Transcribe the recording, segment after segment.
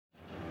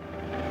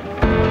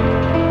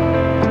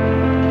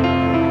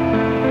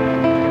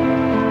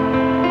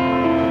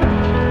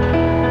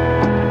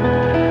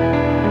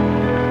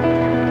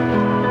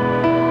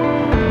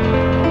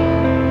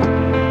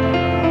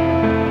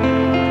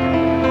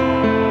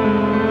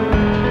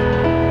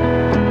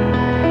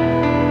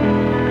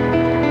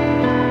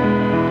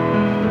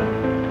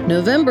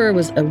November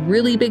was a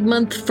really big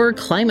month for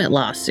climate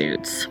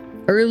lawsuits.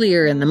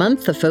 Earlier in the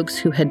month, the folks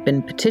who had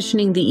been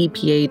petitioning the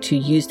EPA to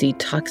use the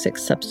Toxic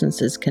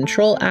Substances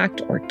Control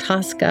Act, or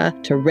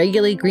TSCA, to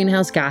regulate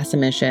greenhouse gas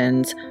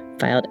emissions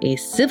filed a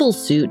civil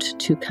suit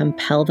to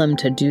compel them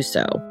to do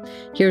so.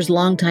 Here's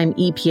longtime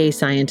EPA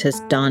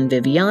scientist Don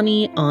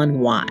Viviani on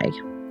why.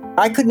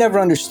 I could never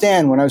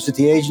understand when I was at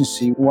the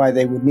agency why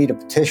they would need a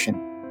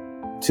petition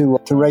to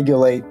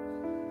regulate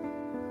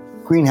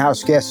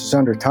greenhouse gases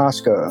under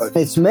TSCA.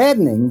 It's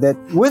maddening that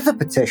with a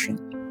petition,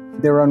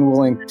 they're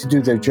unwilling to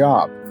do their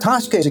job.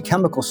 TSCA is a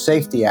chemical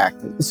safety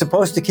act. It's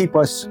supposed to keep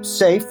us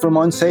safe from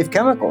unsafe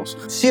chemicals.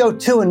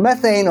 CO2 and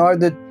methane are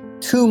the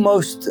two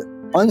most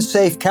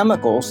unsafe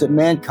chemicals that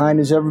mankind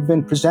has ever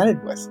been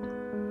presented with.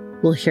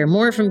 We'll hear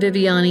more from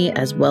Viviani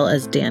as well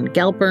as Dan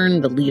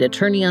Galpern, the lead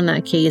attorney on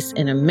that case,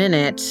 in a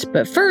minute.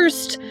 But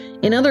first,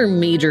 in other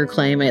major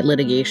climate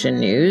litigation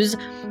news,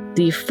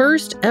 the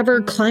first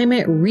ever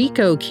climate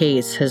RICO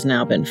case has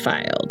now been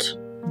filed.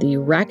 The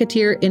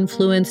Racketeer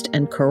Influenced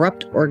and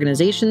Corrupt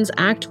Organizations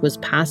Act was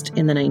passed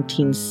in the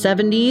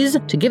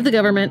 1970s to give the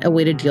government a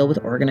way to deal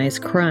with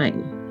organized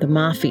crime, the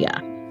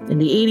mafia. In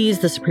the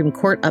 80s, the Supreme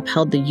Court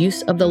upheld the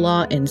use of the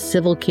law in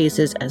civil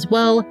cases as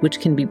well, which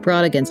can be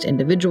brought against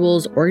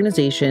individuals,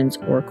 organizations,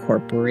 or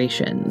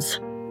corporations.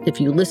 If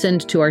you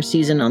listened to our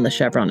season on the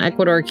Chevron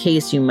Ecuador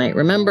case, you might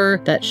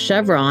remember that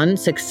Chevron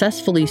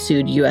successfully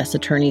sued U.S.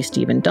 Attorney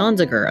Stephen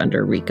Donziger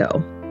under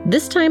RICO.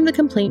 This time, the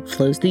complaint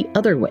flows the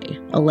other way,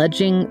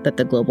 alleging that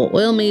the global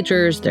oil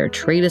majors, their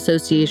trade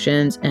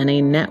associations, and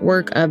a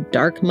network of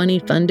dark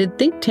money-funded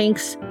think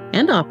tanks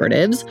and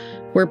operatives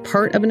were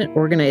part of an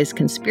organized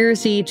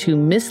conspiracy to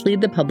mislead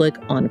the public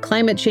on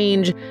climate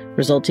change,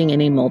 resulting in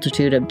a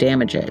multitude of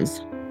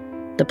damages.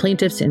 The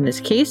plaintiffs in this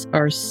case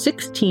are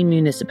 16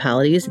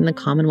 municipalities in the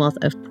Commonwealth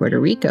of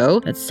Puerto Rico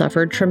that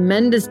suffered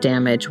tremendous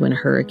damage when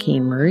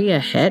Hurricane Maria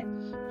hit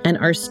and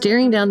are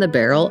staring down the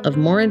barrel of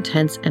more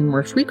intense and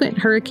more frequent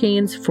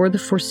hurricanes for the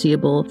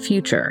foreseeable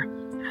future,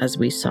 as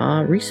we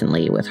saw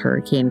recently with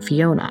Hurricane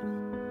Fiona.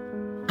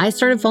 I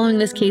started following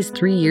this case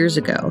 3 years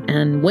ago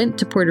and went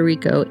to Puerto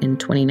Rico in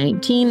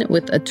 2019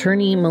 with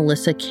attorney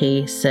Melissa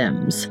K.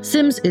 Sims.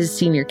 Sims is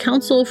senior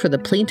counsel for the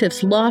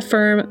plaintiff's law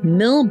firm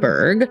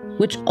Milberg,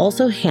 which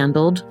also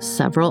handled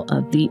several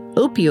of the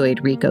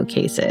opioid RICO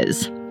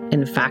cases.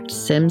 In fact,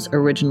 Sims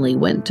originally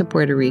went to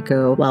Puerto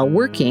Rico while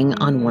working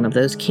on one of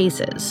those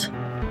cases.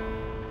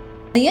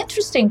 The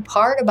interesting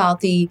part about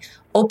the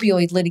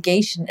opioid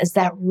litigation is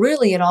that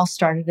really it all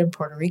started in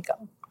Puerto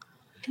Rico.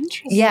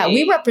 Interesting. Yeah,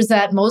 we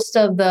represent most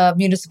of the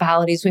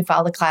municipalities. We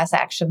filed a class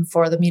action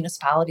for the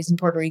municipalities in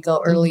Puerto Rico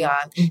early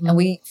on, and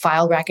we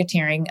filed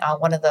racketeering,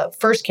 one of the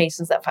first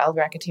cases that filed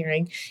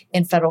racketeering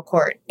in federal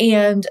court.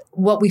 And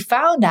what we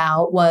found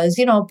out was,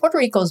 Puerto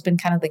Rico has been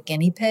kind of the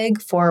guinea pig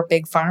for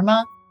big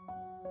pharma.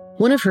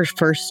 One of her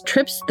first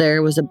trips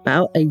there was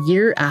about a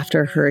year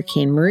after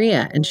Hurricane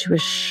Maria, and she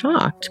was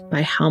shocked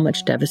by how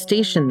much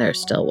devastation there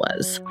still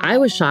was. I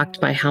was shocked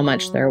by how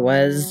much there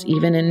was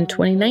even in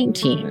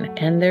 2019,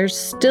 and there's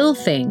still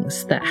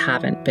things that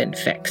haven't been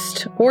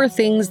fixed, or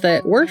things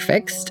that were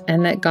fixed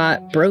and that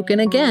got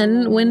broken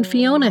again when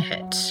Fiona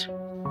hit.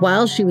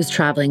 While she was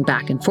traveling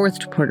back and forth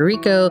to Puerto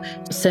Rico,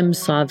 Sims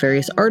saw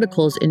various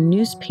articles in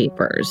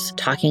newspapers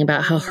talking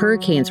about how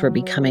hurricanes were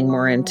becoming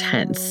more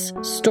intense,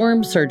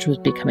 storm surge was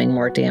becoming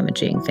more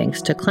damaging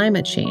thanks to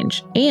climate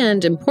change,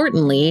 and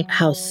importantly,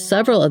 how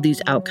several of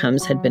these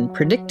outcomes had been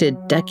predicted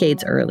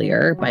decades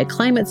earlier by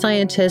climate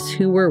scientists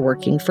who were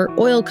working for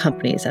oil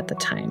companies at the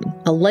time.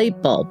 A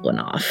light bulb went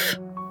off.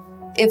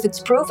 If it's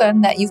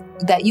proven that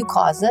you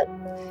caused it,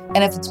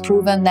 and if it's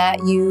proven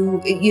that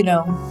you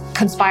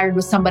conspired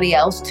with somebody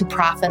else to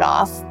profit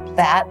off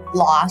that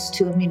loss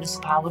to a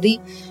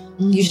municipality,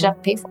 you should have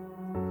to pay for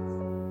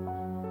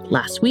it.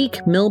 Last week,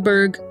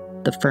 Milberg,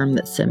 the firm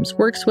that Sims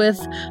works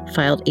with,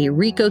 filed a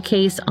RICO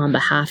case on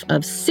behalf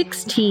of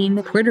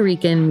 16 Puerto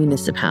Rican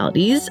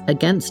municipalities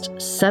against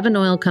 7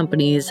 oil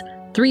companies,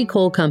 3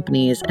 coal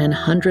companies, and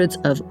hundreds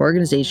of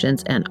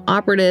organizations and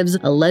operatives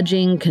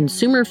alleging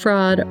consumer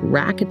fraud,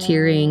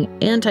 racketeering,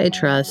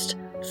 antitrust,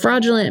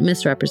 fraudulent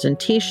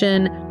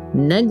misrepresentation,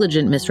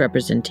 negligent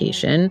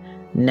misrepresentation,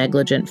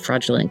 negligent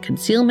fraudulent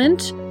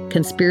concealment,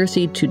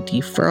 conspiracy to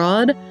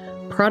defraud,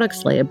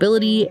 products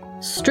liability,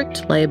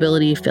 strict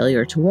liability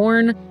failure to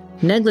warn,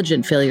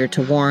 negligent failure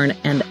to warn,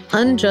 and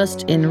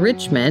unjust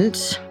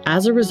enrichment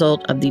as a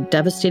result of the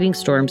devastating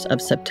storms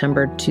of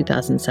September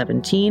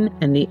 2017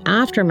 and the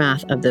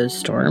aftermath of those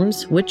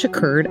storms, which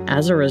occurred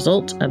as a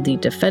result of the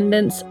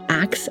defendants'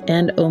 acts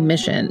and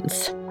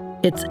omissions.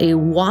 It's a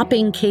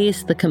whopping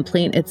case. The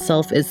complaint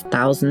itself is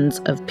thousands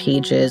of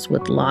pages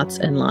with lots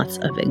and lots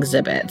of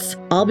exhibits.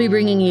 I'll be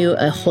bringing you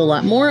a whole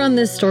lot more on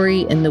this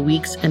story in the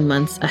weeks and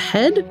months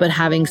ahead, but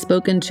having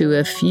spoken to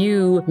a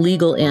few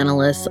legal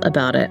analysts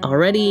about it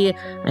already,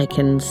 I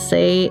can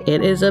say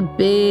it is a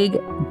big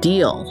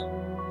deal.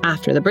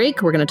 After the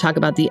break, we're going to talk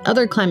about the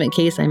other climate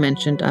case I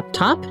mentioned up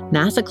top.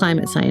 NASA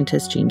climate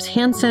scientist James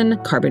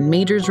Hansen, Carbon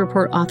Majors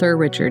report author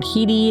Richard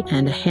Heady,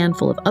 and a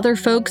handful of other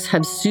folks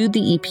have sued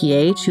the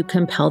EPA to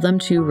compel them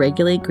to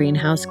regulate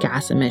greenhouse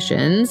gas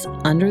emissions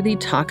under the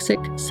Toxic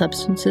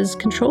Substances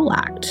Control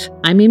Act.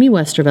 I'm Amy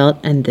Westervelt,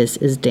 and this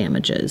is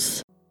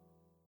Damages.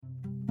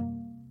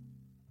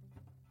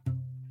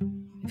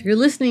 If you're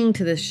listening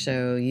to this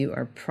show, you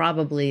are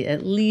probably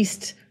at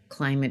least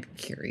climate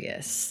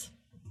curious.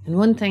 And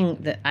one thing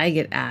that I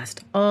get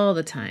asked all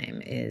the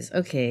time is,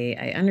 okay,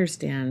 I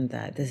understand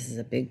that this is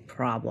a big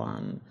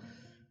problem.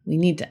 We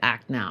need to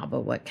act now,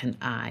 but what can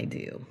I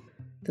do?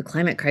 The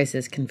climate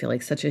crisis can feel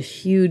like such a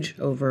huge,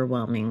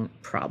 overwhelming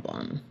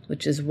problem,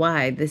 which is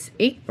why this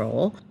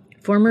April,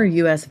 former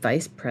U.S.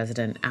 Vice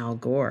President Al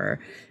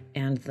Gore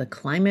and the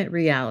Climate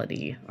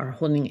Reality are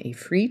holding a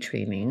free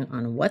training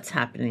on what's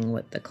happening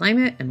with the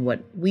climate and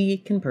what we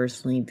can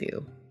personally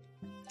do.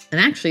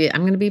 And actually,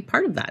 I'm going to be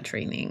part of that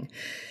training.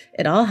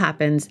 It all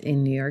happens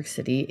in New York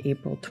City,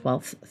 April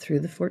 12th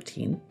through the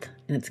 14th,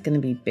 and it's going to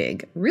be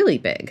big, really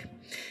big.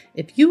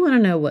 If you want to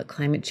know what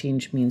climate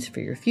change means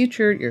for your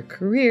future, your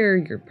career,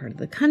 your part of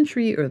the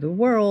country, or the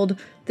world,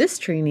 this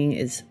training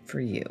is for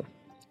you.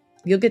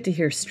 You'll get to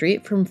hear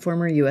straight from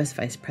former U.S.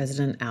 Vice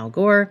President Al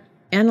Gore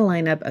and a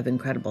lineup of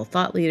incredible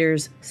thought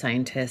leaders,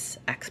 scientists,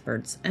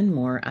 experts, and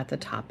more at the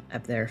top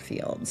of their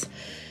fields.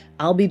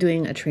 I'll be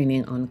doing a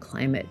training on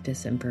climate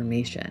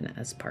disinformation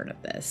as part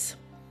of this.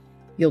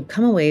 You'll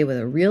come away with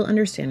a real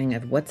understanding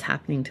of what's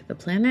happening to the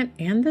planet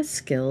and the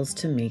skills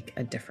to make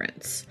a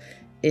difference.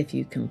 If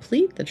you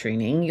complete the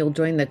training, you'll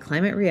join the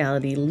Climate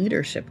Reality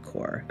Leadership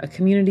Corps, a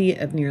community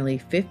of nearly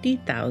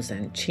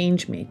 50,000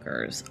 change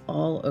makers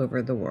all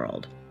over the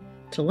world.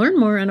 To learn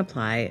more and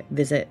apply,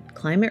 visit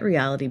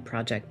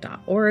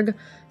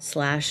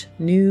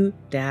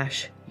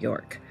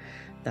climaterealityproject.org/new-york.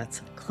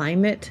 That's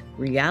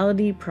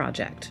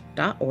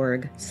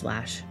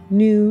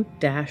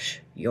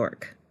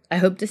climaterealityproject.org/new-york. I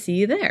hope to see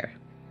you there.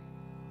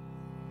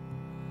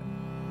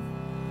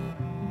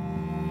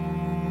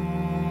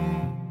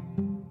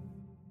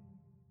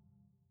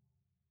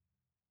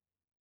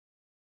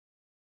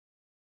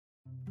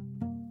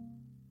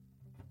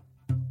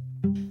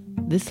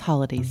 This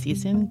holiday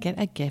season, get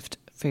a gift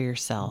for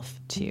yourself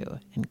too,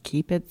 and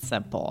keep it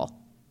simple.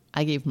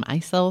 I gave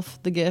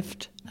myself the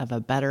gift of a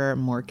better,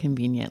 more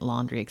convenient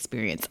laundry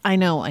experience. I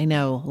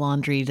know,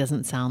 laundry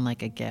doesn't sound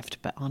like a gift,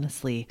 but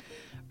honestly,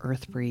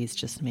 Earth Breeze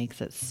just makes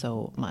it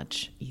so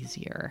much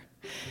easier.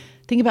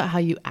 Think about how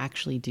you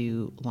actually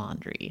do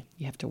laundry.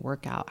 You have to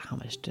work out how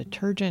much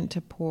detergent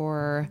to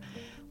pour,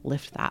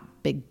 lift that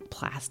big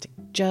plastic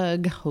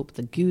jug, hope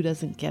the goo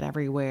doesn't get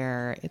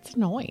everywhere. It's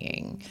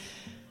annoying.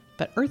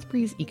 But Earth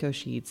Breeze Eco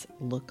Sheets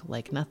look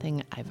like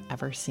nothing I've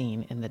ever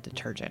seen in the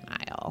detergent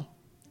aisle.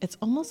 It's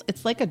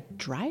like a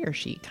dryer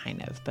sheet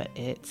kind of, but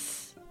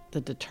it's the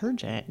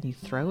detergent and you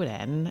throw it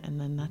in and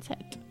then that's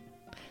it.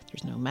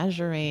 There's no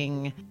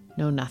measuring,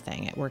 no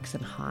nothing. It works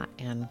in hot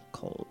and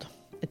cold.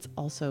 It's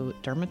also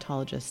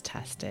dermatologist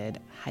tested,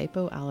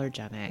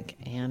 hypoallergenic,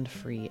 and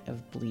free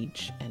of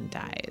bleach and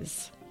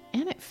dyes.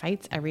 And it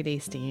fights everyday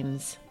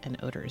stains and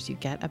odors. You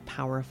get a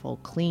powerful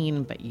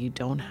clean, but you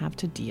don't have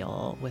to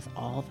deal with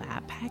all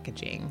that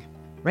packaging.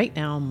 Right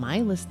now,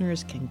 my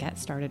listeners can get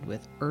started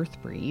with Earth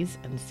Breeze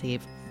and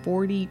save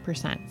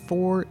 40%,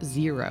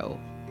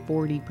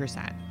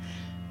 40%.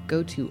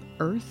 Go to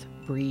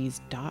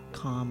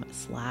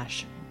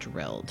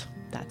earthbreeze.com/drilled.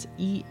 That's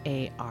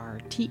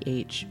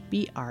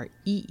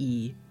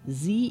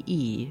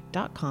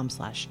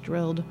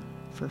EARTHBREEZE.com/drilled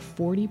for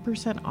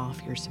 40%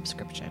 off your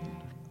subscription.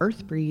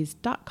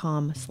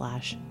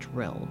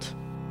 earthbreeze.com/drilled.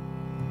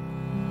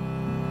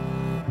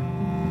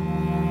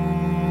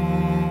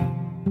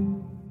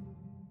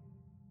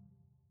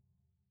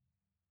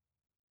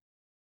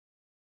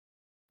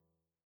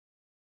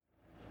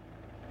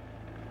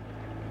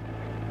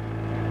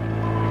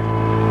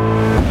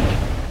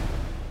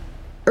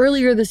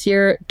 Earlier this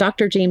year,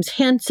 Dr. James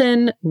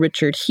Hansen,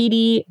 Richard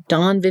Heady,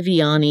 Don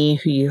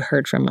Viviani, who you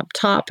heard from up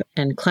top,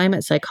 and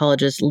climate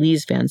psychologist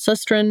Lise Van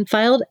Susteren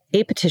filed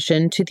a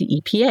petition to the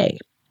EPA,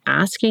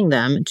 asking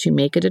them to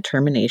make a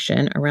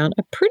determination around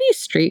a pretty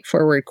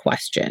straightforward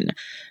question.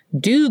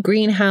 Do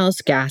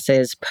greenhouse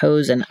gases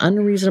pose an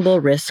unreasonable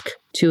risk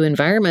to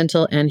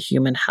environmental and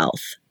human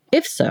health?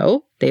 If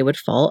so, they would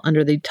fall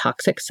under the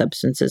Toxic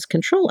Substances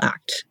Control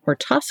Act, or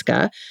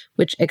TSCA,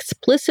 which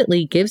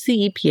explicitly gives the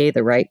EPA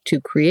the right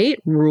to create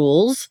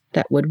rules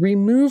that would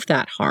remove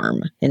that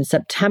harm. In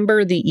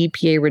September, the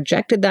EPA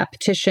rejected that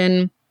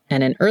petition,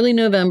 and in early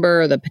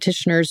November, the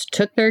petitioners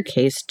took their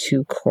case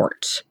to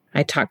court.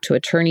 I talked to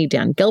attorney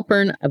Dan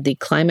Gelpern of the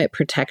Climate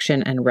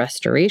Protection and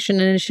Restoration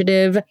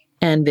Initiative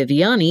and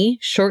Viviani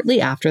shortly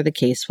after the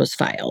case was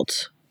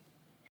filed.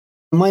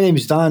 My name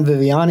is Don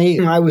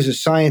Viviani. I was a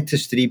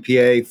scientist at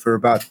EPA for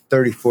about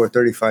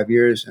 35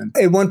 years. And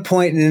at one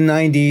point in the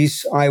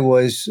 90s, I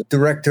was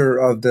director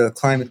of the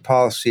Climate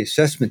Policy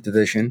Assessment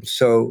Division.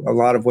 So a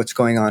lot of what's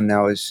going on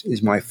now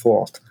is my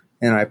fault.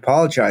 And I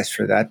apologize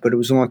for that, but it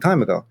was a long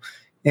time ago.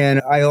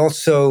 And I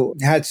also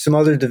had some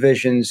other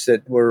divisions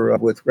that were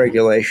with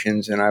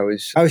regulations. And I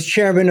was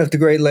chairman of the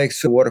Great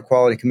Lakes Water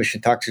Quality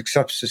Commission, Toxic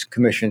Substances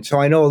Commission. So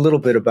I know a little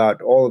bit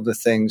about all of the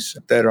things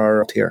that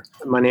are here.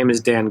 My name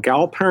is Dan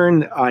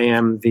Galpern. I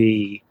am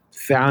the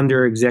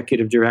founder,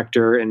 executive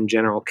director, and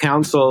general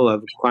counsel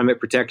of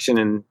Climate Protection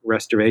and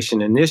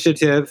Restoration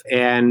Initiative.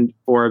 And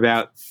for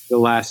about the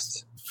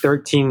last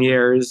 13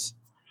 years,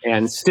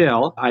 and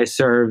still, I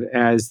serve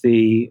as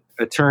the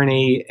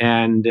attorney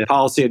and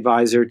policy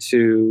advisor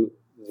to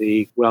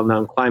the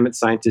well-known climate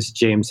scientist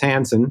James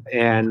Hansen.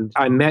 And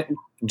I met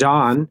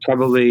Don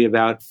probably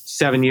about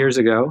 7 years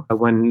ago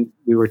when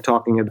we were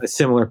talking about a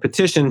similar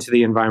petition to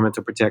the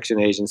Environmental Protection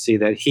Agency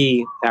that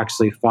he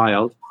actually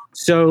filed.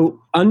 So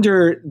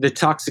under the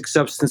Toxic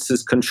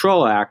Substances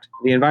Control Act,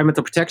 the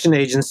Environmental Protection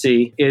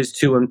Agency is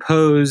to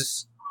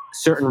impose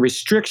certain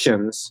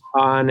restrictions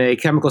on a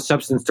chemical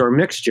substance or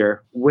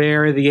mixture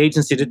where the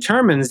agency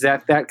determines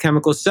that that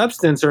chemical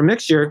substance or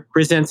mixture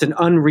presents an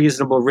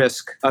unreasonable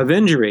risk of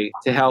injury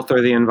to health or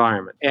the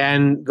environment.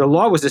 And the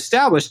law was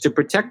established to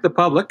protect the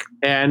public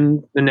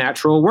and the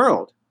natural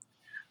world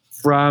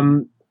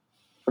from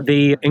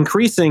the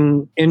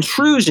increasing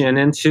intrusion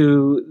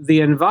into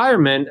the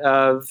environment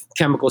of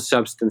chemical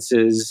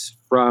substances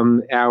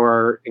from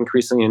our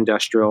increasingly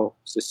industrial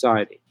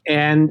society.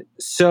 And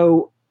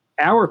so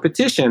our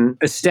petition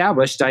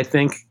established, I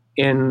think,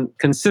 in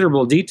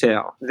considerable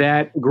detail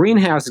that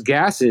greenhouse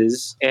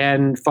gases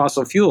and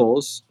fossil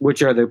fuels,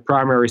 which are the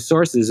primary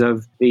sources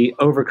of the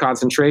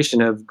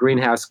overconcentration of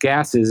greenhouse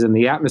gases in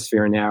the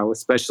atmosphere now,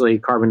 especially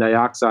carbon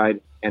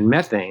dioxide and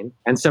methane,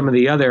 and some of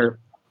the other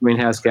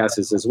greenhouse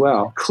gases as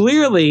well,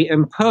 clearly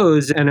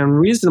impose an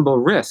unreasonable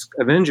risk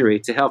of injury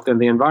to health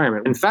and the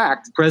environment. In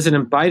fact,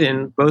 President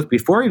Biden, both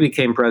before he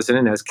became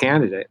president as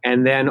candidate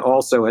and then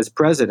also as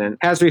president,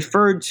 has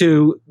referred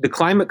to the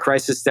climate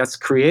crisis that's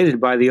created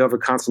by the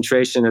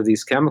overconcentration of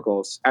these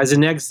chemicals as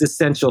an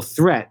existential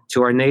threat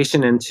to our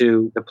nation and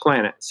to the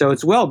planet. So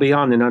it's well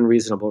beyond an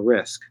unreasonable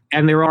risk.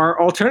 And there are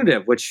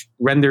alternatives, which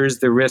renders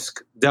the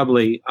risk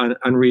doubly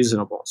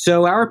unreasonable.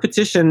 So our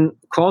petition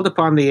called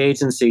upon the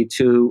agency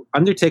to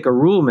undertake a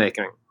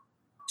rulemaking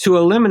to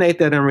eliminate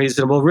that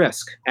unreasonable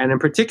risk. And in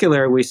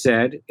particular, we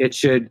said it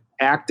should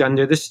act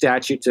under the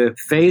statute to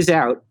phase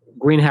out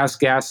greenhouse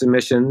gas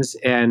emissions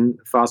and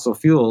fossil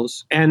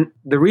fuels. And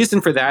the reason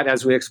for that,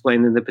 as we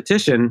explained in the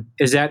petition,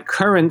 is that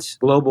current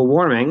global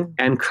warming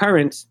and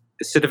current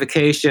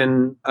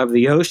acidification of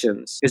the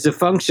oceans is a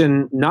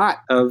function not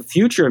of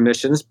future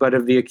emissions, but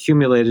of the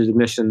accumulated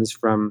emissions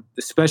from,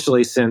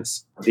 especially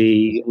since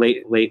the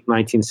late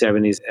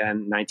 1970s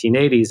and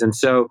 1980s. And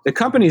so the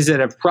companies that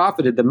have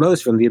profited the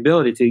most from the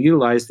ability to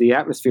utilize the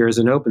atmosphere as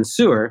an open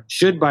sewer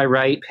should by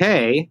right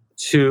pay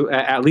to,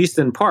 at least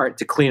in part,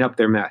 to clean up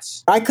their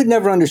mess. I could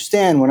never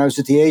understand when I was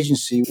at the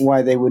agency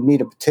why they would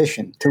need a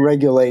petition to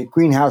regulate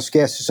greenhouse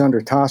gases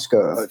under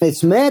TSCA.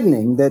 It's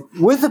maddening that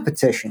with a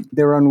petition,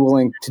 they're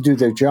unwilling to do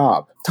their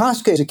job.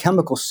 TSCA is a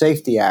chemical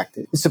safety act.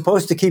 It's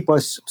supposed to keep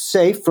us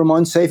safe from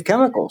unsafe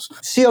chemicals.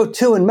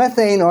 CO2 and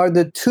methane are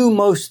the two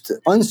most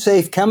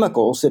unsafe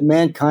chemicals that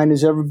mankind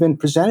has ever been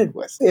presented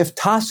with. If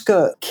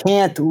TSCA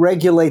can't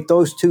regulate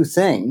those two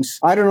things,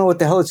 I don't know what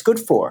the hell it's good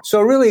for. So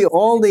really,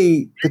 all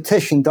the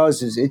petition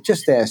does is it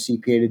just asks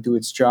EPA to do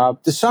its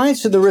job. The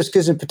science of the risk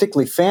isn't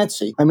particularly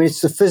fancy. I mean,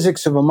 it's the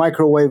physics of a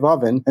microwave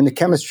oven and the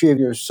chemistry of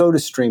your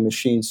SodaStream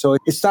machine. So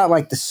it's not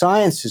like the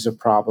science is a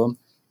problem.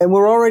 And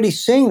we're already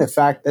seeing the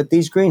fact that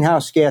these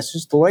greenhouse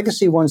gases, the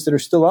legacy ones that are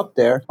still up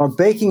there, are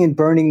baking and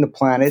burning the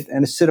planet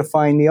and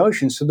acidifying the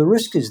ocean. So the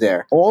risk is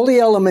there. All the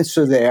elements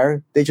are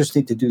there. They just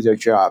need to do their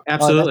job.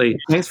 Absolutely.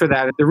 Thanks for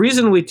that. The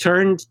reason we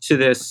turned to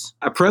this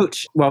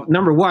approach, well,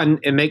 number one,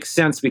 it makes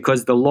sense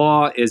because the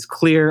law is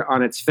clear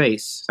on its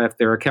face. If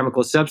there are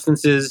chemical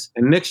substances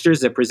and mixtures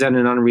that present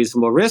an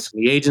unreasonable risk,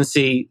 the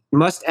agency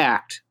must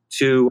act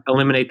to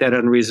eliminate that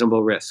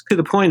unreasonable risk to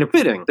the point of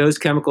forbidding those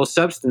chemical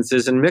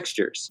substances and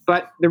mixtures.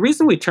 But the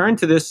reason we turn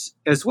to this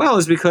as well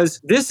is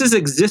because this is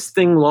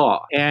existing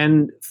law.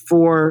 And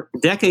for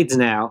decades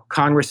now,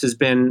 Congress has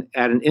been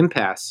at an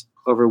impasse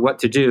over what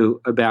to do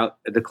about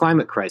the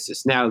climate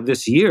crisis. Now,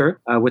 this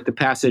year, with the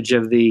passage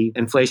of the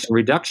Inflation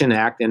Reduction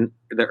Act and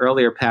the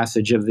earlier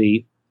passage of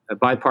the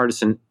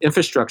bipartisan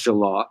infrastructure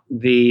law,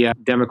 the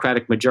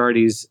Democratic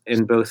majorities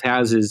in both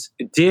houses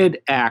did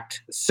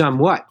act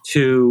somewhat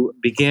to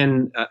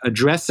begin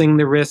addressing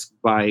the risk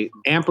by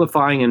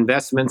amplifying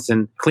investments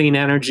in clean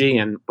energy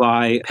and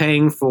by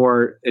paying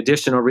for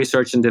additional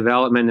research and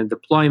development and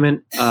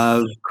deployment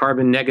of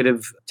carbon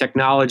negative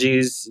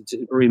technologies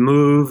to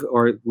remove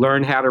or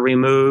learn how to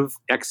remove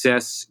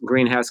excess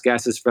greenhouse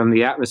gases from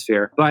the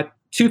atmosphere. But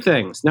two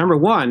things. Number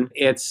one,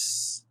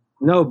 it's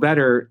no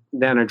better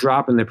than a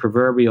drop in the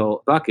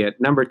proverbial bucket.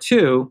 Number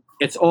two,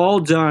 it's all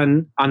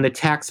done on the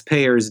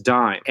taxpayer's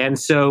dime. And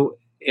so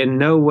in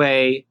no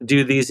way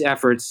do these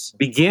efforts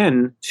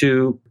begin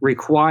to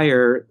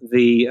require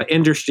the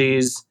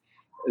industries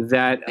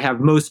that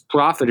have most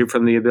profited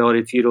from the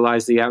ability to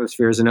utilize the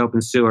atmosphere as an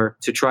open sewer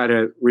to try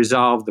to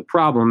resolve the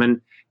problem. And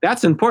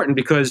That's important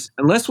because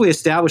unless we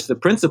establish the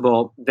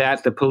principle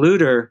that the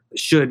polluter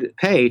should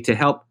pay to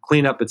help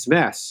clean up its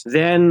mess,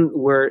 then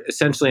we're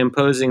essentially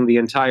imposing the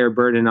entire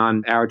burden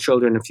on our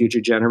children and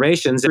future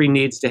generations. Everybody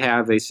needs to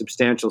have a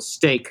substantial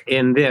stake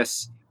in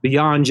this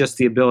beyond just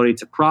the ability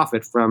to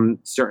profit from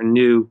certain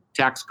new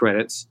tax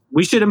credits.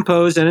 We should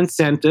impose an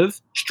incentive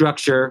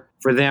structure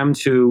for them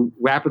to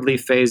rapidly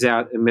phase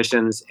out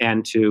emissions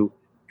and to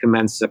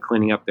commence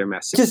cleaning up their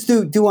messes. Just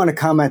do want to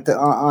comment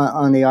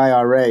on the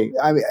IRA.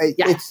 I mean,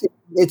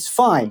 it's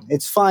fine.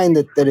 It's fine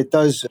that it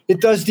does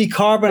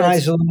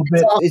decarbonize a little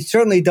bit. It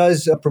certainly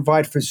does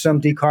provide for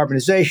some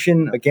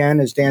decarbonization,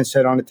 again, as Dan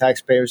said, on the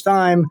taxpayer's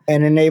dime,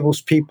 and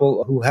enables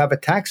people who have a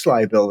tax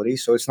liability,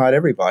 so it's not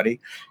everybody,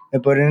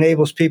 but it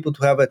enables people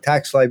to have a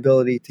tax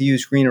liability to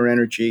use greener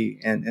energy,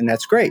 and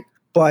that's great.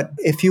 But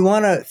if you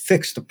want to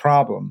fix the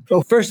problem,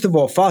 well, first of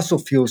all, fossil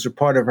fuels are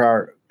part of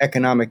our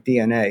economic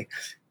DNA.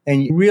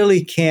 And you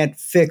really can't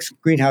fix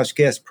greenhouse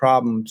gas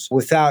problems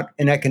without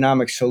an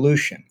economic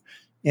solution.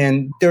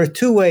 And there are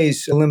two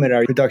ways to limit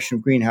our production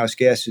of greenhouse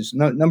gases.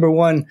 Number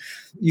one,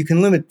 you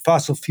can limit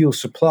fossil fuel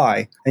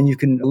supply and you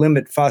can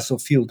limit fossil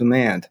fuel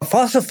demand.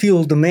 Fossil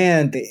fuel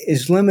demand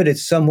is limited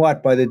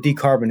somewhat by the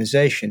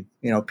decarbonization.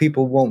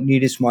 People won't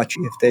need as much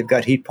if they've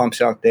got heat pumps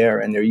out there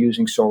and they're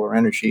using solar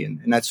energy,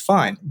 and that's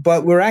fine.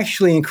 But we're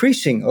actually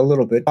increasing a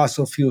little bit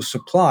fossil fuel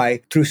supply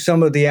through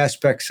some of the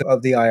aspects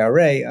of the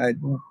IRA.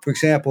 For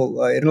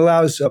example, it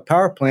allows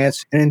power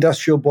plants and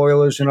industrial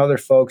boilers and other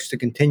folks to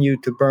continue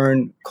to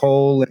burn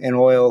coal and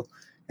oil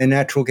and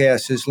natural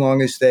gas as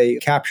long as they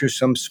capture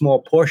some small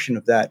portion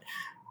of that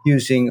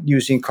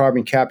using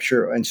carbon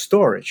capture and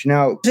storage.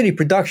 Now, electricity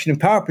production and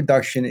power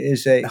production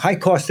is a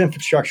high-cost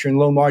infrastructure and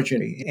low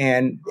margin.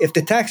 And if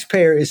the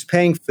taxpayer is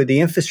paying for the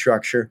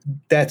infrastructure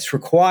that's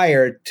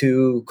required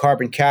to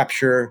carbon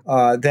capture,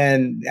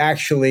 then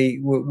actually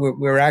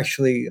we're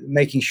actually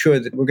making sure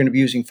that we're going to be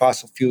using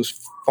fossil fuels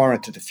far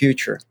into the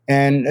future.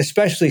 And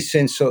especially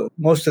since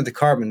most of the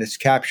carbon that's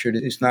captured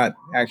is not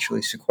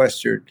actually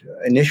sequestered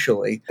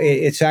initially.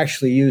 It's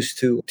actually used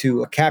to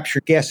capture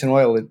gas and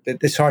oil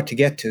that's hard to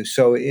get to.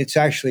 So it's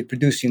actually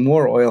producing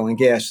more oil and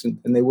gas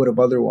than they would have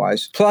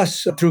otherwise.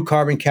 Plus, through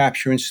carbon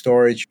capture and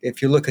storage,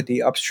 if you look at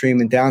the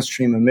upstream and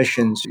downstream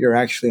emissions, you're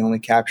actually only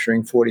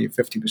capturing 40 or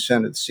 50%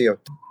 of the CO2.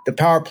 The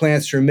power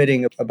plants are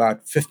emitting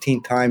about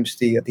 15 times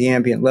the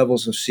ambient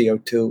levels of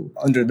CO2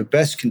 under the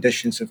best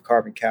conditions of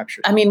carbon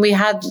capture. I mean, we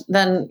had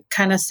then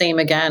kind of same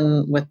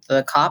again with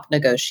the COP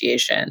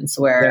negotiations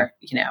where,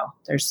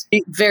 there's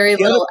very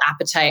little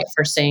appetite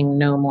for saying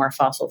no more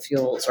fossil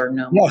fuels or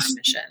no more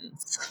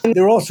emissions.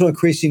 They're also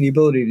increasing the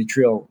ability to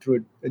drill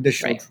through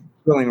additional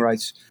drilling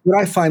rights. What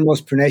I find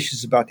most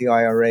pernicious about the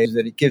IRA is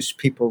that it gives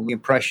people the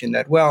impression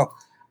that,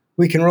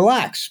 we can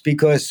relax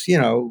because,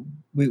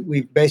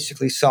 we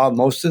basically solved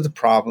most of the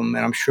problem,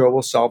 and I'm sure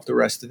we'll solve the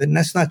rest of it. And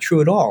that's not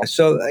true at all.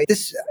 So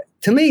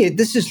to me,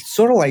 this is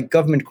sort of like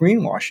government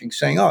greenwashing,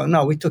 saying, oh,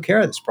 no, we took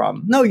care of this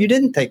problem. No, you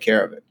didn't take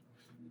care of it.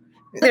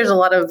 There's a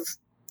lot of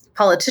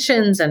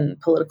politicians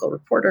and political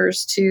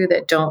reporters, too,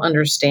 that don't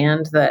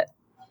understand that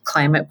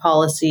climate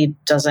policy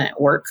doesn't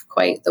work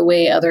quite the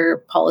way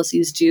other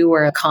policies do,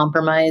 where a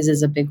compromise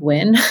is a big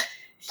win.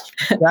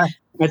 Yeah.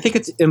 I think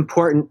it's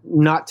important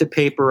not to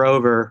paper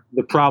over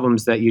the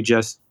problems that you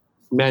just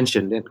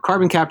mentioned. And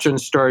carbon capture and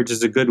storage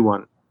is a good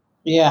one.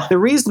 Yeah. The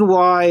reason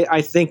why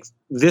I think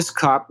this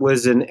COP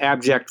was an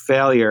abject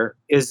failure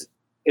is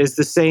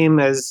the same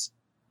as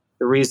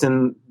the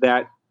reason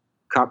that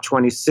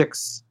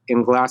COP26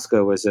 in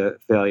Glasgow was a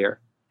failure.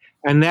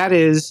 And that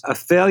is a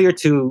failure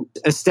to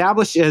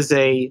establish as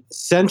a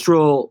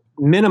central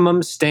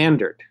minimum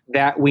standard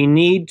that we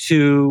need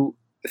to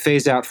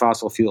phase out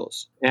fossil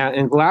fuels. Now,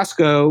 in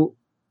Glasgow,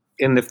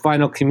 in the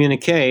final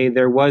communique,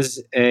 there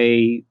was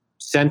a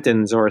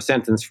sentence or a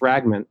sentence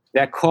fragment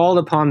that called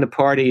upon the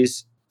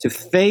parties to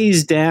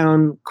phase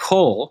down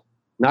coal,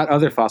 not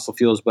other fossil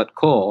fuels, but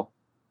coal,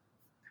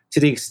 to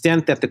the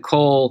extent that the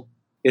coal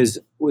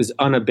was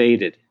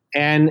unabated.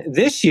 And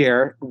this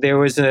year, there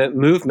was a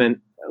movement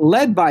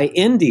led by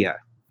India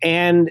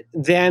and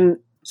then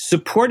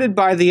supported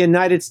by the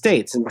United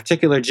States, in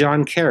particular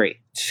John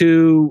Kerry,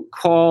 to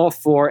call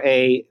for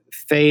a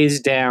phase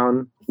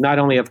down not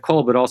only of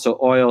coal, but also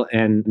oil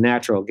and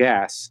natural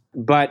gas.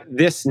 But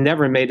this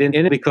never made it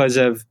in because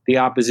of the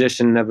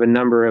opposition of a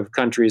number of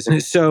countries.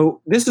 And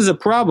so this is a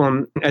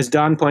problem, as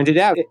Don pointed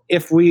out.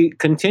 If we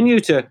continue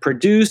to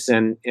produce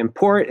and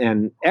import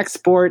and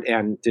export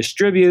and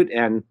distribute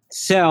and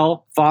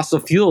sell fossil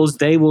fuels,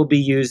 they will be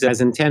used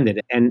as intended.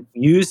 And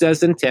used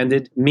as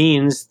intended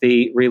means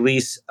the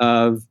release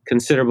of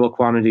considerable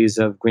quantities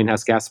of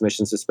greenhouse gas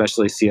emissions,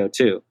 especially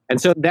CO2.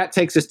 And so that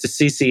takes us to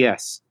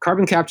CCS.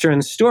 Carbon capture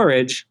and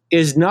storage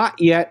is not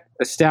yet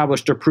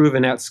established or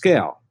proven at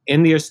scale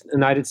in the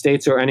United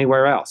States or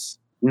anywhere else.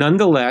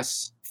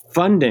 Nonetheless,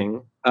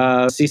 funding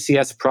of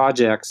CCS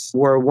projects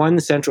were one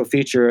central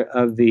feature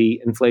of the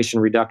Inflation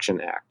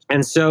Reduction Act.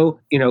 And so,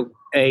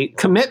 a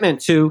commitment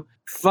to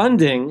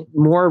funding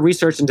more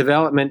research and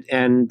development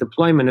and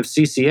deployment of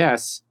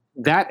CCS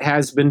that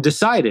has been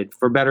decided,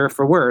 for better or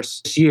for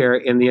worse, this year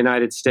in the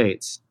United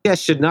States.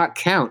 EPA should not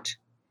count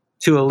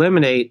to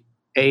eliminate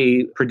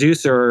a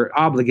producer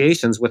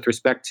obligations with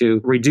respect to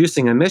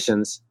reducing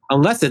emissions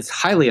unless it's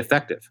highly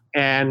effective.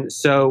 And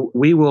so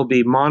we will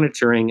be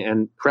monitoring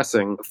and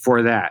pressing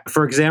for that.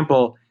 For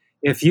example,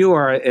 if you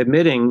are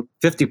emitting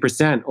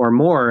 50% or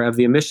more of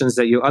the emissions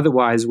that you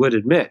otherwise would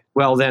emit,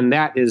 well, then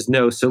that is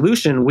no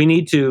solution. We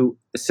need to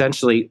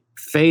essentially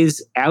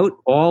phase out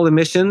all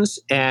emissions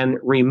and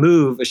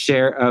remove a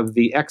share of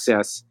the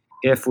excess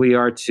if we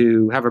are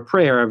to have a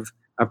prayer of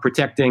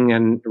protecting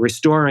and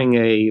restoring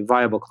a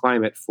viable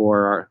climate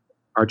for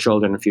our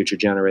children and future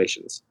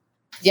generations.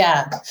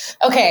 Yeah.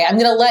 Okay, I'm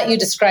going to let you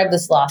describe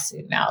this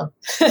lawsuit now.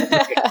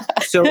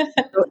 So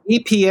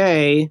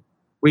EPA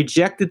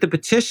rejected the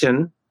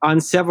petition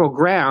on several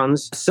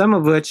grounds, some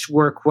of which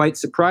were quite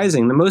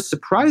surprising. The most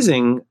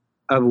surprising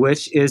of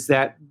which is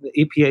that the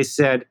EPA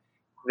said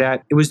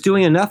that it was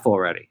doing enough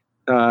already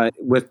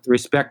with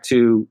respect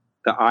to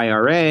the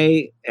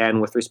IRA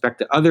and with respect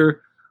to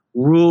other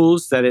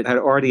rules that it had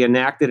already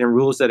enacted and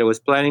rules that it was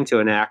planning to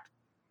enact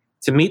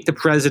to meet the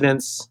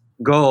president's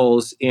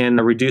goals in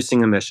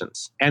reducing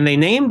emissions. And they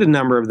named a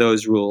number of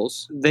those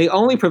rules. They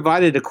only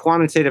provided a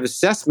quantitative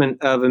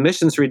assessment of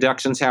emissions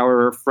reductions,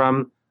 however,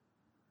 from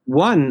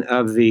one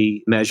of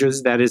the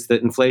measures, that is the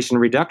Inflation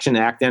Reduction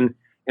Act. And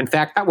in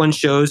fact, that one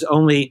shows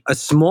only a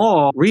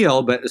small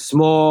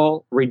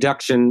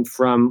reduction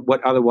from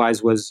what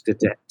otherwise was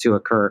to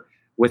occur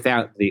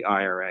without the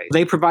IRA.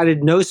 They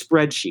provided no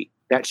spreadsheet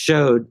that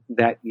showed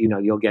that,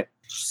 you'll get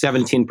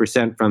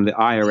 17% from the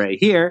IRA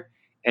here,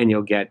 and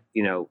you'll get,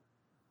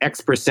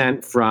 X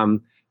percent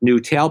from new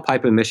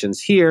tailpipe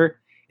emissions here,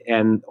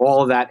 and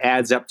all of that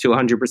adds up to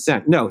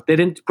 100%. No, they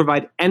didn't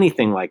provide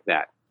anything like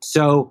that.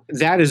 So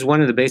that is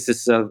one of the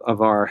basis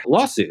of our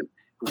lawsuit,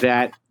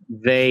 that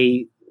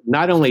they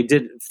not only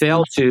did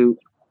fail to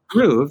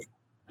prove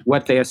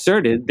what they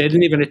asserted, they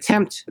didn't even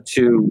attempt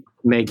to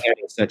make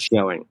any such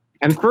showing.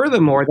 And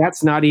furthermore,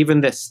 that's not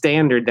even the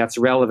standard that's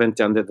relevant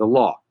under the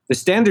law. The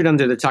standard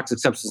under the Toxic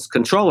Substance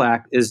Control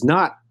Act is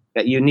not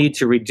that you need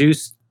to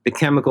reduce the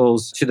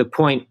chemicals to the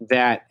point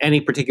that any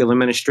particular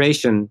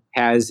administration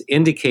has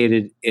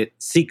indicated it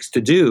seeks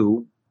to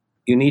do.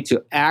 You need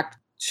to act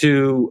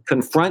to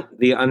confront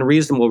the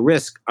unreasonable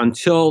risk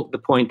until the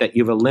point that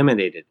you've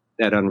eliminated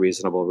that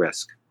unreasonable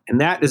risk. And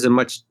that is a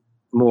much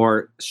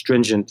more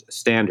stringent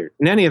standard.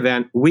 In any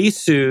event, we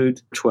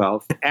sued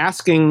 12,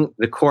 asking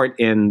the court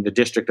in the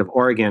District of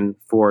Oregon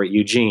for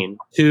Eugene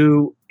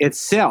to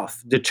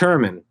itself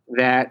determine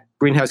that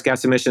greenhouse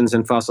gas emissions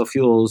and fossil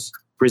fuels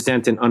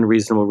present an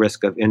unreasonable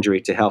risk of injury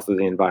to health of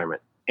the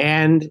environment.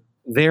 And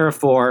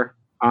therefore,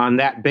 on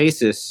that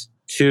basis,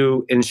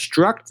 to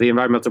instruct the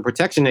Environmental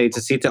Protection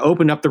Agency to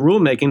open up the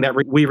rulemaking that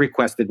we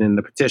requested in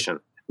the petition.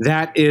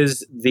 That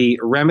is the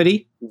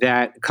remedy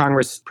that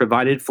Congress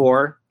provided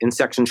for in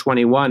Section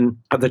 21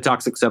 of the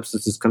Toxic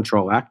Substances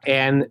Control Act.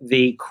 And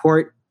the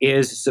court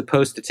is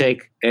supposed to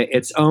take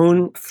its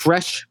own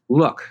fresh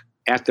look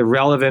at the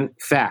relevant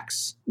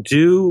facts.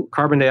 Do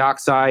carbon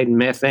dioxide,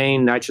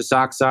 methane, nitrous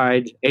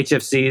oxide,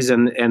 HFCs,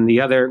 and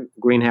the other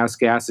greenhouse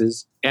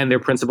gases and their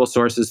principal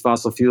sources,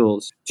 fossil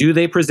fuels, do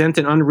they present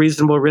an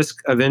unreasonable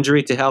risk of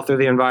injury to health or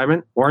the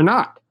environment or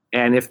not?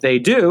 And if they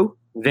do,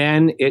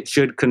 then it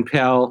should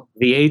compel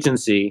the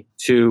agency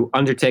to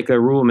undertake a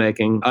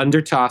rulemaking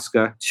under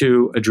TSCA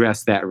to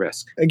address that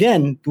risk.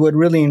 Again, what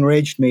really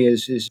enraged me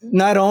is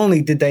not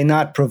only did they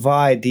not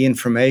provide the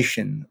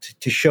information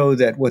to show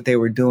that what they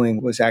were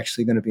doing was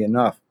actually going to be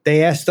enough,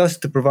 they asked us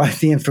to provide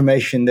the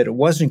information that it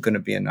wasn't going to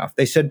be enough.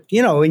 They said,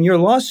 in your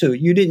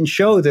lawsuit, you didn't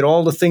show that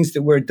all the things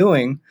that we're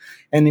doing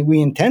and that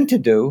we intend to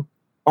do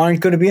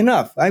aren't going to be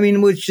enough. I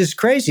mean, which is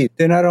crazy.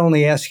 They're not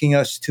only asking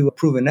us to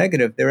prove a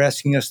negative, they're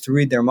asking us to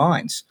read their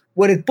minds.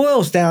 What it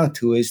boils down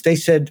to is they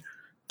said,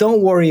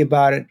 don't worry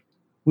about it.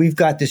 We've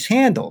got this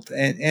handled.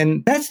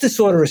 And that's the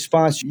sort of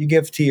response you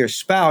give to your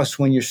spouse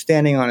when you're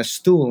standing on a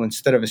stool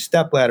instead of a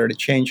stepladder to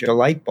change a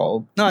light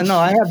bulb. No,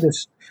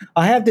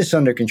 I have this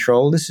under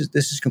control. This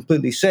is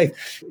completely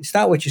safe. It's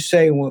not what you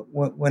say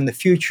when the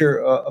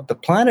future of the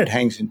planet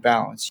hangs in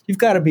balance. You've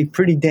got to be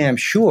pretty damn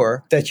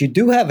sure that you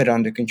do have it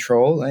under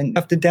control, and you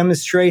have to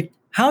demonstrate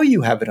how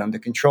you have it under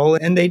control,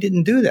 and they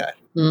didn't do that.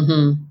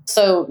 Mm-hmm.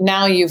 So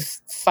now you've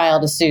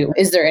filed a suit.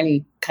 Is there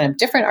any kind of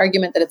different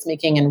argument that it's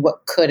making, and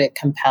what could it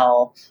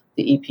compel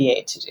the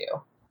EPA to do?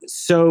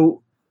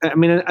 So,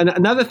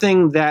 another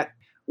thing that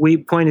we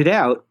pointed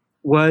out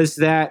was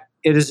that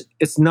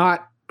it's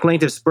not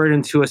plaintiff's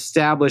burden to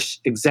establish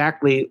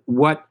exactly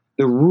what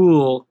the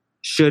rule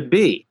should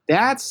be.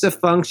 That's a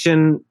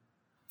function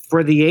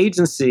for the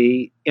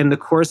agency in the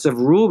course of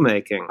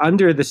rulemaking.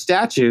 Under the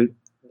statute,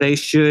 they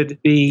should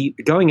be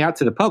going out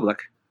to the public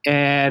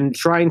and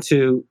trying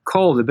to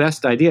cull the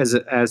best ideas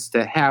as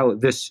to how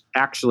this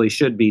actually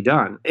should be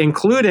done,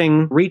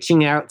 including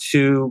reaching out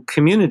to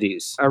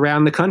communities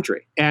around the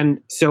country. And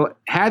so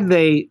had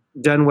they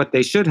done what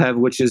they should have,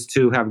 which is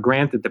to have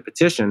granted the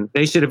petition,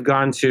 they should have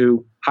gone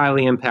to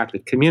highly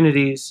impacted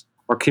communities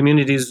or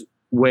communities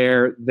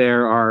where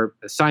there are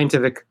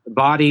scientific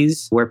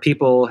bodies, where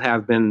people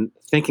have been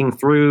thinking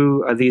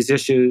through these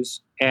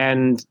issues.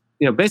 And,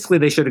 basically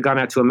they should have gone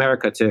out to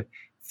America to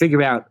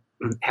figure out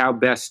how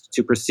best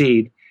to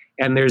proceed.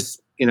 And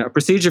there's, a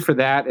procedure for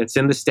that. It's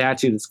in the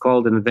statute. It's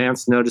called an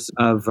advance notice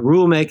of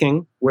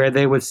rulemaking, where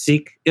they would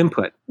seek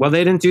input. Well,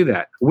 they didn't do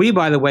that. We,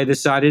 by the way,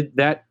 decided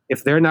that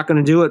if they're not going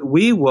to do it,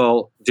 we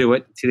will do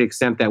it to the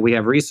extent that we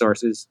have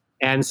resources.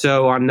 And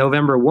so on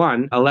November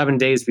 1, 11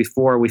 days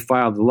before we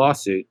filed the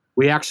lawsuit,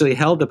 we actually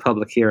held a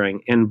public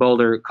hearing in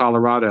Boulder,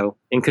 Colorado,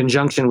 in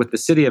conjunction with the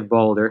city of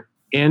Boulder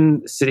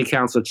in city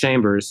council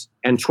chambers.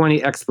 And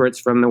 20 experts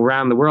from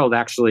around the world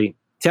actually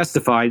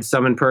testified,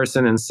 some in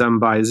person and some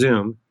by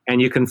Zoom. And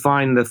you can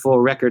find the full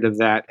record of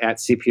that at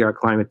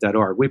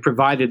cprclimate.org. We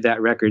provided that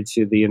record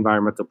to the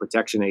Environmental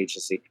Protection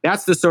Agency.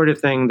 That's the sort of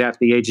thing that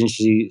the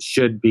agency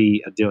should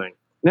be doing.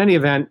 In any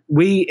event,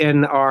 we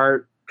in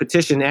our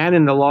petition and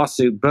in the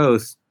lawsuit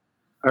both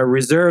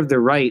reserve the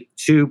right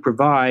to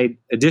provide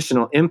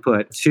additional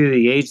input to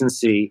the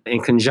agency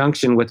in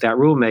conjunction with that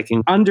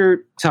rulemaking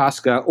under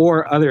TSCA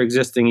or other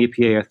existing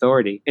EPA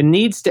authority. It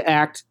needs to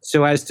act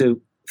so as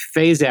to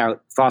phase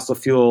out fossil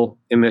fuel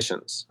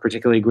emissions,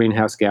 particularly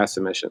greenhouse gas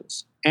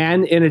emissions.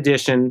 And in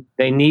addition,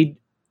 they need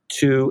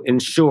to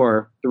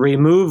ensure the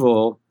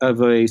removal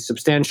of a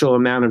substantial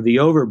amount of the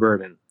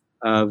overburden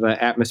of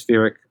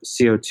atmospheric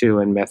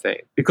CO2 and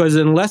methane. Because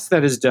unless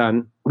that is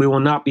done, we will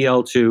not be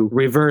able to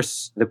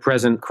reverse the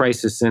present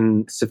crisis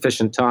in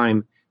sufficient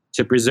time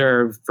to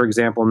preserve, for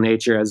example,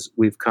 nature as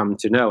we've come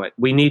to know it.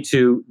 We need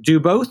to do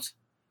both.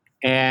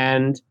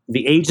 And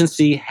the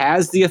agency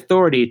has the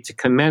authority to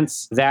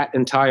commence that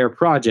entire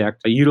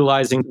project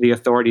utilizing the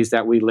authorities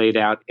that we laid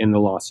out in the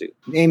lawsuit.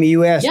 Amy,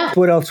 you asked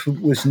what else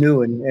was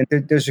new, and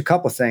there's a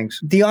couple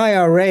things. The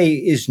IRA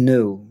is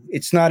new.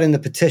 It's not in the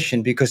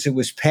petition because it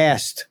was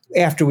passed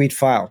after we'd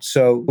filed.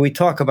 So we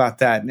talk about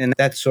that, and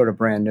that's sort of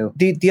brand new.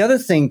 The other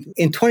thing,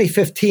 in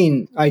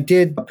 2015, I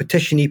did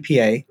petition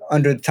EPA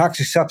under the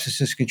Toxic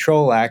Substances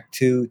Control Act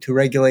to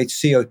regulate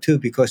CO2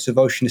 because of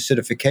ocean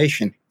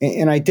acidification.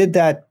 And I did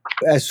that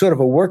as sort of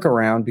a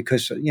workaround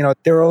because,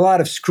 there are a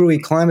lot of screwy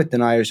climate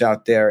deniers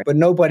out there, but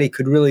nobody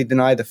could really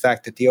deny the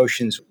fact that the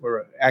oceans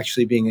were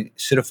actually being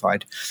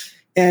acidified.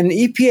 And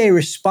EPA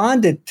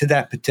responded to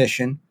that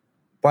petition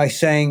by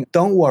saying,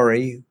 don't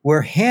worry,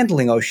 we're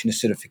handling ocean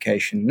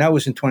acidification. And that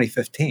was in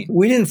 2015.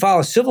 We didn't file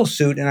a civil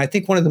suit, and I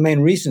think one of the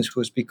main reasons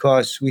was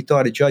because we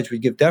thought a judge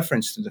would give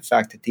deference to the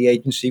fact that the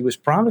agency was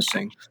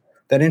promising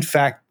that, in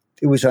fact,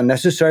 it was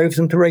unnecessary for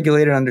them to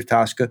regulate it under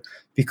TSCA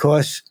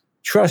because,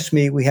 trust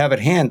me, we have it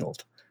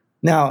handled.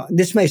 Now,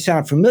 this may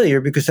sound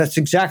familiar because that's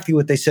exactly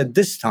what they said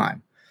this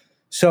time.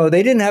 So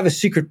they didn't have a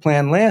secret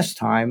plan last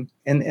time,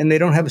 and they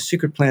don't have a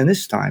secret plan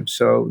this time.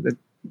 So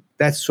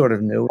that's sort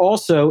of new.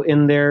 Also,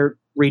 in their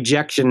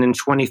rejection in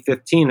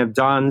 2015 of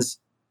Don's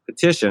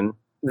petition,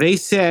 they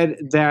said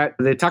that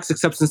the Toxic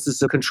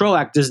Substances Control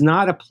Act does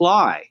not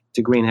apply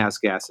to greenhouse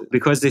gases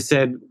because they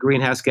said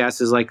greenhouse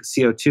gases like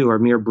CO2 are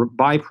mere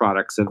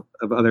byproducts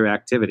of other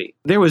activity.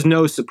 There was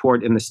no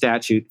support in the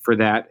statute for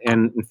that,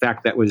 and in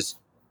fact, that was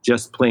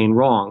just plain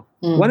wrong.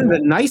 Mm-hmm. One of the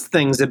nice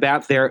things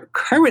about their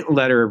current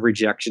letter of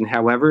rejection,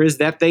 however, is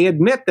that they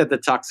admit that the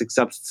Toxic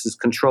Substances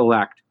Control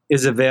Act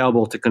is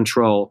available to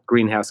control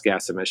greenhouse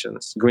gas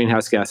emissions,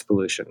 greenhouse gas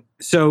pollution.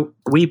 So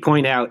we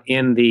point out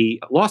in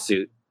the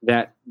lawsuit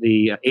that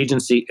the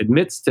agency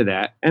admits to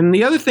that. And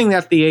the other thing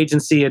that the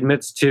agency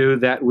admits to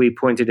that we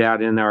pointed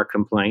out in our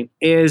complaint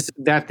is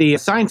that the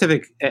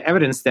scientific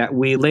evidence that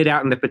we laid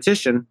out in the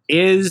petition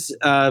is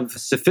of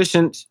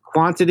sufficient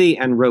quantity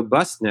and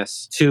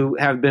robustness to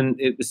have been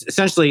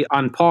essentially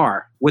on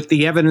par with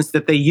the evidence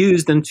that they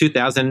used in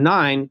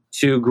 2009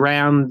 to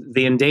ground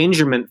the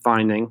endangerment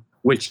finding,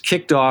 which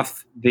kicked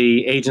off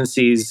the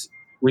agency's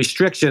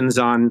restrictions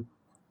on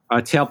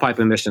tailpipe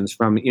emissions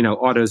from,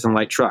 autos and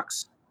light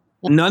trucks.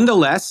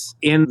 Nonetheless,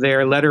 in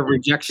their letter of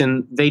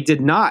rejection, they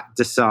did not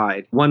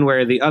decide one way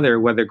or the other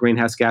whether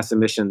greenhouse gas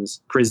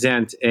emissions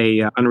present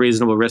a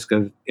unreasonable risk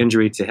of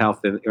injury to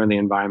health or the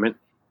environment.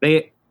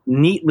 They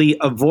neatly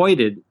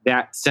avoided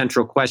that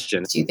central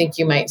question. Do you think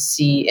you might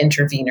see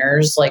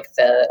interveners like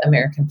the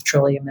American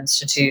Petroleum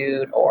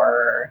Institute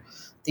or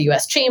the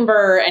U.S.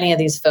 Chamber, any of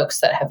these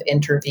folks that have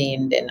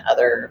intervened in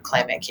other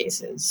climate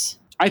cases?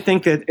 I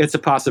think that it's a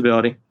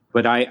possibility,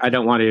 but I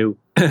don't want to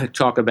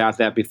talk about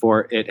that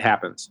before it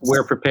happens.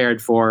 We're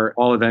prepared for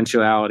all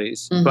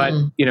eventualities. Mm-hmm.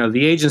 But,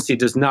 the agency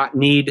does not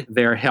need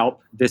their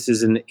help. This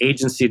is an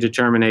agency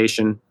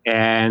determination,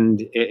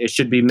 and it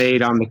should be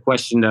made on the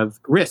question of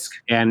risk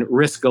and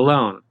risk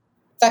alone.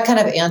 That kind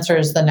of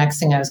answers the next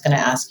thing I was going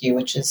to ask you,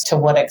 which is to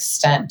what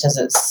extent does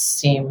it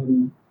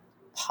seem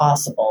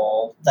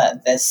possible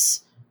that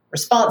this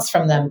response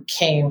from them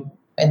came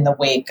in the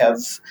wake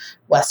of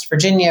West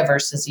Virginia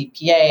versus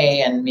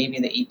EPA, and maybe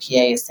the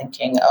EPA is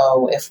thinking,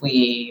 if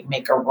we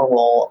make a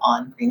rule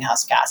on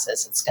greenhouse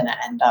gases, it's going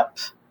to end up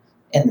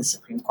in the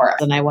Supreme Court.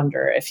 And I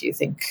wonder if you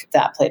think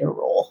that played a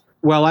role.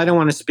 Well, I don't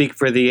want to speak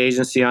for the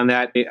agency on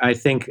that. I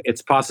think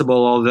it's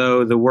possible,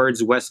 although the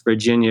words West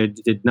Virginia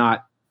did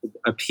not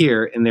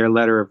appear in their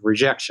letter of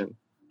rejection.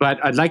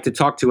 But I'd like to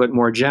talk to it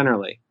more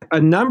generally. A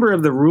number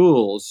of the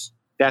rules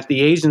that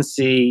the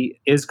agency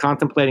is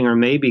contemplating or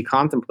may be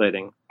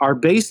contemplating are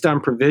based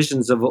on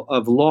provisions of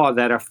law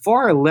that are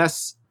far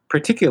less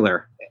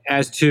particular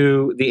as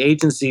to the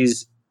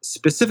agency's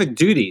specific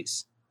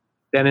duties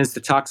than is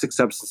the Toxic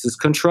Substances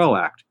Control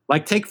Act.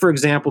 Like take, for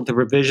example, the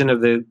provision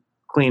of the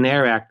Clean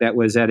Air Act that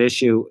was at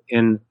issue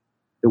in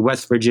the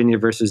West Virginia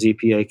versus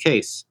EPA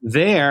case.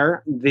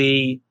 There,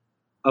 the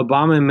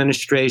Obama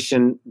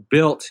administration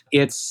built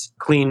its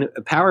Clean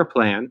Power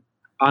Plan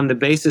on the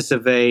basis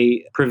of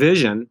a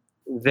provision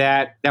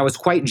that was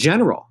quite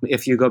general,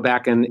 if you go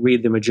back and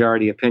read the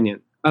majority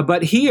opinion.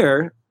 But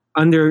here,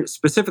 under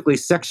specifically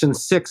Section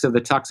 6 of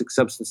the Toxic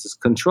Substances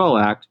Control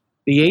Act,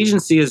 the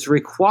agency is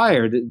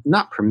required,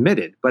 not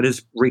permitted, but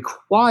is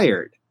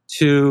required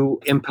to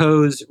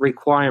impose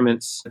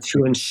requirements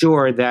to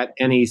ensure that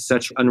any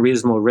such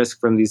unreasonable risk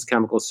from these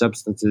chemical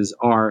substances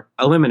are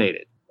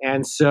eliminated.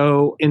 And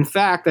so, in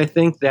fact, I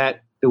think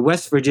that the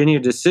West Virginia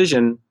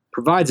decision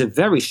provides a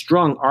very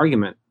strong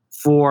argument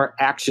for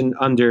action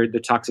under the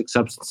Toxic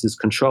Substances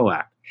Control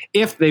Act,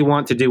 if they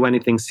want to do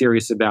anything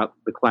serious about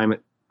the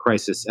climate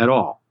crisis at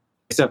all.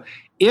 So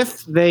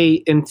if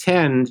they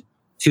intend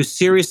to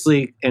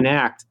seriously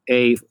enact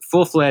a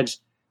full-fledged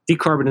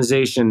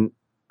decarbonization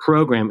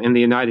program in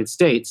the United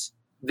States,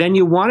 then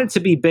you want it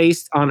to be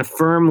based on a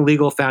firm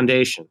legal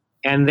foundation.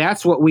 And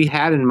that's what we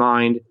had in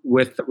mind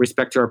with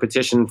respect to our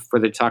petition for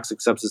the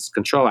Toxic Substances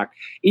Control Act.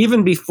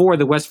 Even before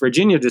the West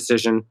Virginia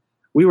decision,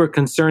 we were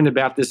concerned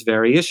about this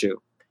very issue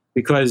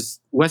because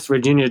West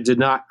Virginia did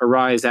not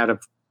arise out of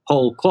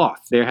whole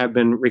cloth. There have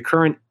been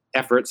recurrent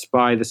efforts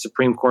by the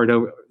Supreme Court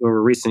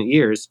over recent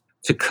years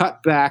to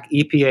cut back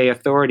EPA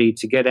authority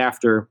to get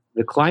after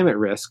the climate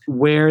risk,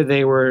 where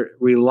they were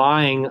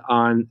relying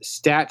on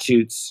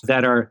statutes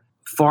that are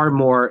far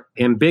more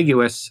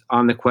ambiguous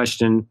on the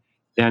question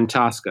than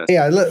TSCA.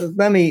 Yeah,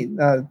 let me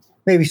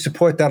maybe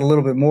support that a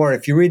little bit more.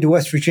 If you read the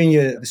West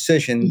Virginia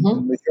decision,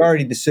 the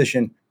majority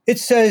decision, it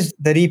says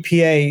that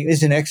EPA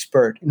is an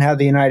expert in how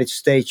the United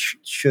States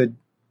should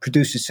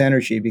produce its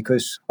energy,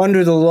 because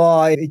under the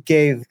law, it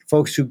gave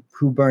folks who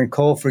burn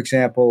coal, for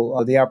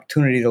example, the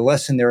opportunity to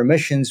lessen their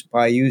emissions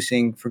by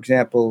using, for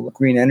example,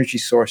 green energy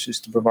sources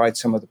to provide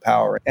some of the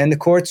power. And the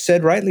court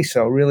said, rightly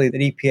so, really,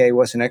 that EPA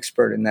was an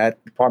expert in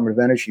that, Department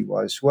of Energy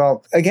was.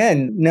 Well,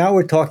 again, now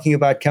we're talking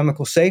about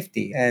chemical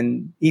safety,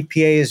 and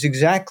EPA is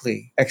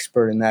exactly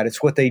expert in that.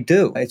 It's what they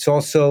do. It's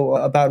also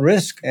about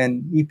risk,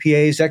 and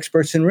EPA is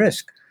experts in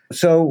risk.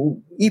 So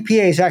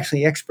EPA is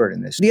actually expert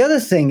in this. The other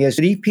thing is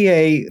that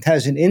EPA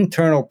has an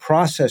internal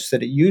process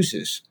that it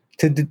uses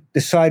to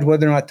decide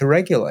whether or not to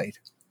regulate.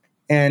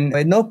 And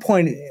at no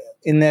point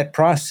in that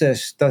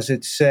process does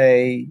it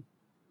say,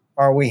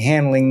 are we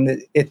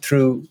handling it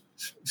through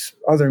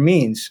other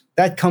means?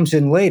 That comes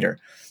in later.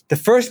 The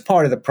first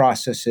part of the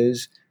process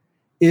is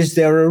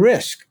there a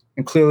risk?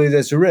 And clearly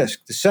there's a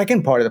risk. The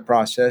second part of the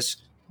process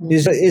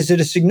is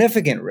it a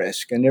significant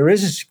risk? And there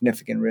is a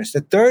significant risk. The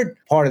third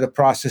part of the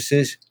process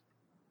is,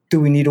 do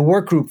we need a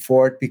work group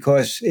for it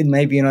because it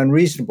may be an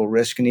unreasonable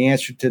risk? And the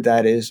answer to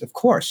that is, of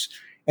course.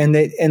 And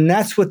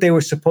that's what they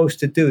were supposed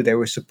to do. They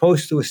were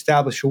supposed to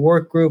establish a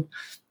work group.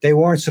 They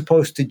weren't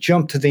supposed to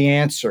jump to the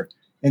answer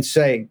and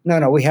say,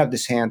 no, we have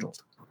this handled.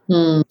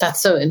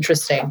 That's so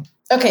interesting.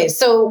 Okay,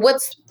 so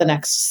what's the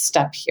next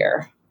step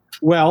here?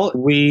 Well,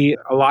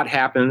 a lot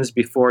happens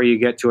before you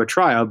get to a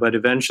trial, but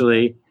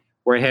eventually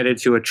we're headed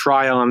to a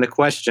trial on the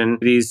question,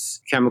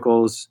 these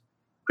chemicals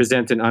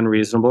present an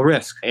unreasonable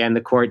risk. And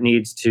the court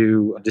needs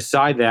to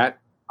decide that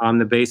on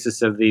the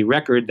basis of the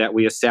record that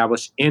we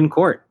establish in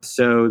court.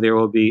 So there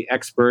will be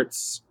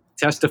experts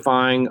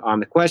testifying on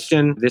the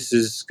question. This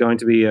is going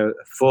to be a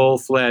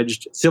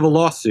full-fledged civil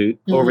lawsuit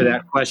over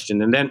that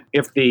question. And then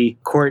if the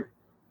court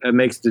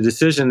makes the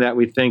decision that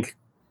we think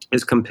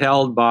is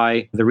compelled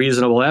by the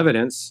reasonable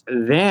evidence,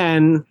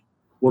 then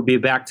we'll be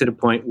back to the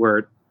point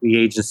where the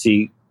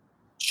agency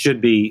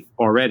should be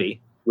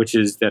already, which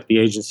is that the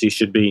agency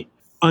should be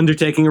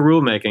undertaking a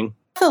rulemaking.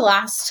 The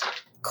last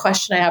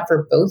question I have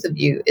for both of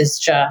you is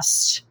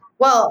just,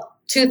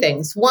 two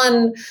things.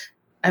 One,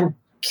 I'm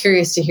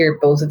curious to hear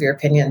both of your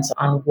opinions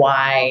on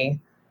why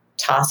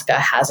TSCA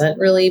hasn't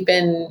really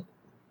been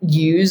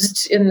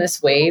used in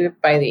this way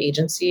by the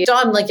agency.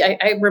 Dawn,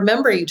 I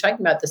remember you talking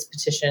about this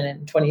petition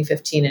in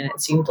 2015, and it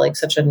seemed like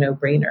such a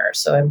no-brainer.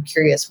 So I'm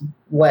curious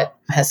what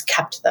has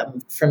kept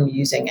them from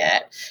using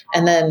it.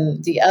 And then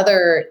the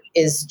other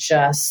is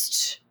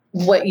just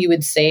what you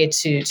would say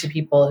to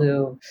people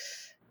who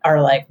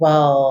are like,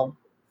 well,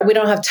 we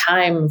don't have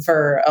time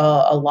for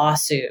a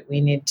lawsuit.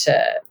 We need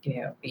to,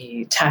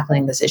 be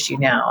tackling this issue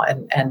now.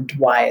 And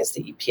why is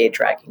the EPA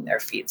dragging their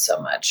feet so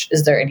much?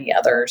 Is there any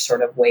other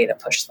sort of way to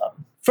push them?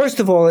 First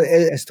of all,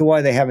 as to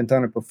why they haven't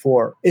done it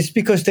before, it's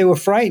because they were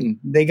frightened.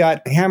 They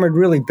got hammered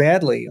really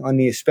badly on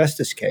the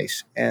asbestos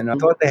case. And I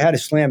thought they had a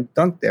slam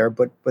dunk there,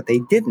 but they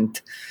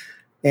didn't.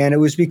 And it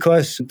was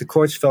because the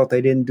courts felt they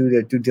didn't do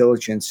their due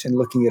diligence in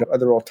looking at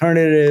other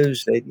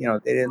alternatives. They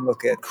didn't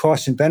look at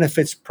costs and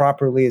benefits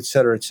properly, et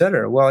cetera, et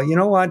cetera. Well, you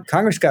know what?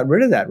 Congress got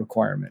rid of that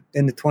requirement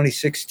in the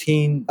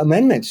 2016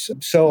 amendments.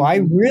 So I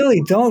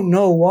really don't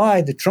know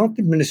why the Trump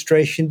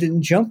administration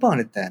didn't jump on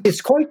it then. It's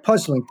quite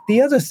puzzling.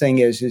 The other thing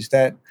is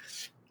that,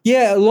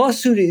 yeah, a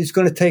lawsuit is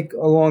going to take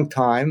a long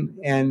time.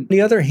 And on the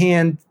other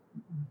hand,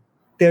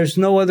 there's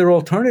no other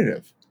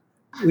alternative.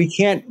 We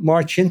can't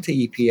march into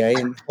EPA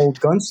and hold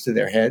guns to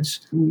their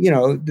heads.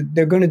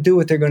 They're going to do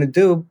what they're going to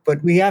do,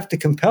 but we have to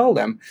compel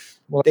them.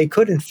 Well, they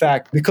could, in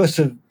fact, because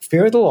of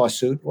fear of the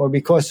lawsuit or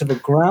because of a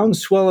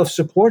groundswell of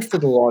support for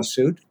the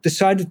lawsuit,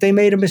 decide that they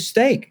made a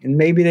mistake and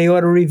maybe they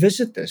ought to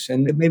revisit this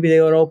and maybe they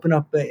ought to open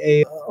up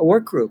a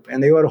work group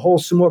and they ought to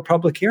hold some more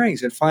public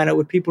hearings and find out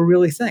what people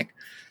really think.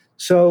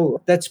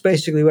 So that's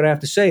basically what I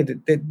have to say.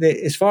 That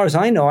as far as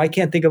I know, I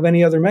can't think of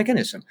any other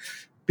mechanism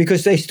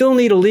because they still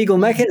need a legal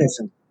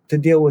mechanism to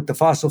deal with the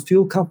fossil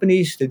fuel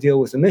companies, to deal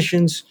with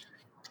emissions.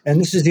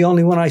 And this is the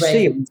only one I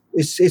see.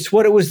 It's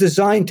what it was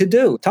designed to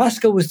do.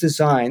 TSCA was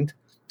designed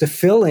to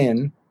fill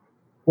in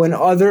when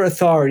other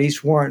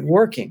authorities weren't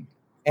working.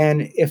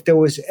 And if there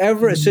was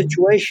ever a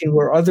situation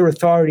where other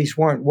authorities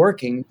weren't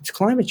working, it's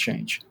climate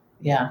change.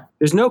 Yeah.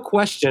 There's no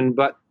question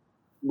but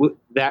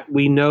that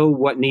we know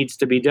what needs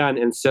to be done,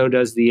 and so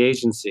does the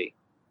agency.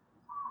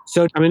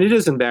 So, it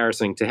is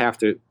embarrassing to have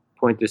to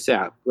point this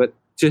out, but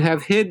to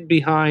have hid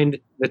behind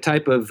the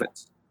type of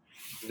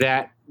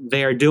that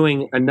they are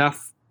doing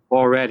enough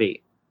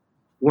already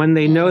when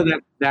they know that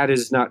that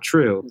is not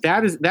true.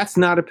 That's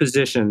not a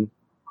position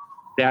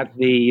that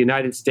the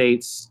United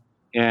States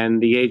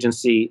and the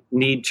agency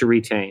need to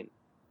retain.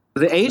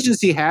 The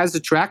agency has a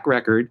track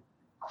record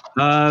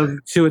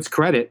of, to its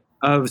credit,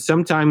 of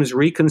sometimes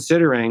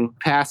reconsidering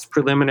past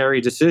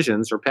preliminary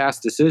decisions or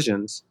past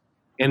decisions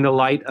in the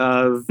light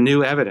of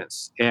new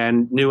evidence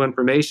and new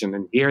information.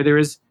 And here there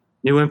is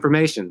new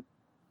information.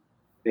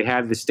 They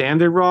had the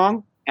standard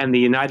wrong, and the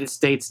United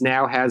States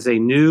now has a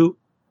new,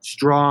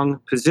 strong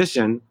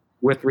position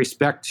with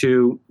respect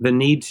to the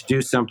need to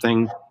do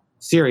something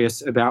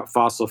serious about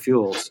fossil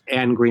fuels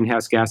and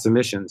greenhouse gas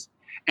emissions.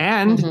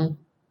 And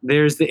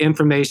there's the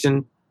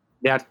information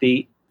that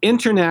the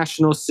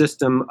international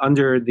system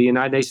under the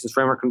United Nations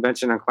Framework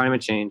Convention on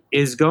Climate Change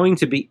is going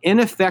to be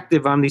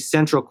ineffective on these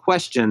central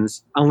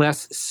questions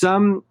unless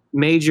some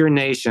major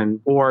nation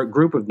or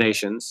group of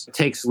nations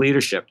takes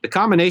leadership. The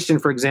combination,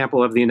 for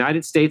example, of the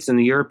United States and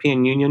the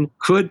European Union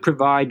could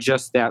provide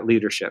just that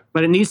leadership.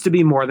 But it needs to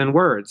be more than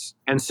words.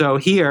 And so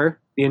here,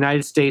 the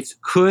United States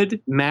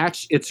could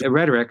match its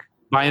rhetoric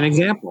by an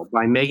example,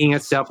 by making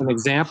itself an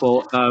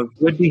example of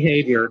good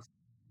behavior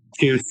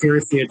to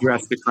seriously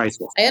address the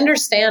crisis. I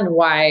understand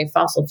why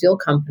fossil fuel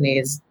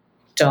companies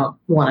don't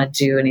want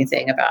to do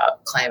anything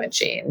about climate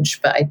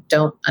change, but I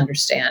don't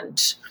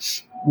understand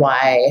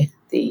why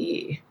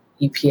the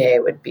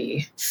EPA would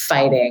be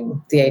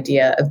fighting the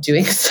idea of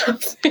doing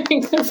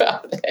something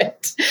about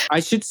it.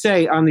 I should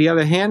say, on the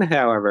other hand,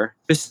 however,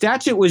 the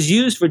statute was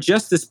used for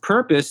just this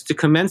purpose to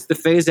commence the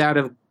phase out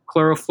of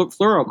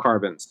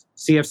chlorofluorocarbons,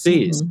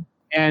 CFCs.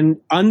 And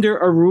under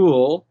a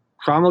rule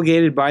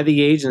promulgated by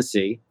the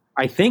agency,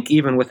 I think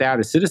even without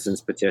a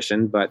citizen's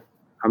petition, but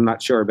I'm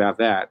not sure about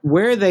that,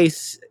 where they...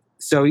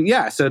 So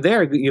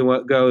there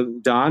you go,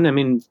 Don.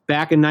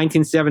 Back in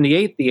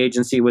 1978, the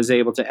agency was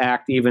able to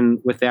act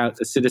even without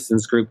a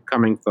citizens group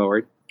coming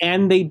forward.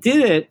 And they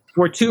did it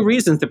for two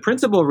reasons. The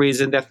principal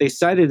reason that they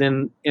cited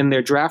in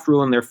their draft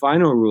rule and their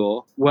final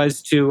rule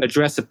was to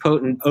address a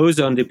potent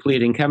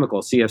ozone-depleting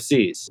chemical,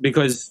 CFCs,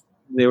 because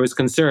there was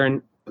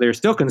concern, they're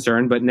still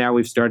concerned, but now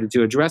we've started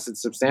to address it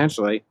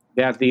substantially,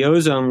 that the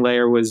ozone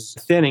layer was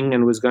thinning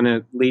and was going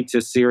to lead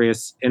to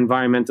serious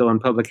environmental and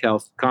public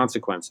health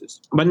consequences.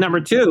 But number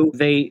two,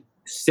 they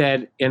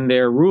said in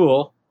their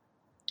rule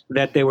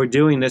that they were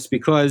doing this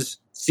because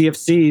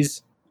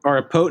CFCs are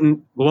a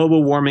potent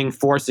global warming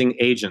forcing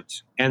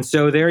agent. And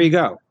so there you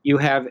go. You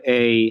have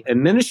an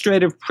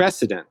administrative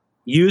precedent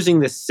using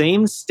the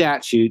same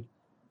statute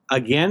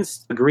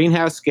against a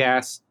greenhouse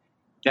gas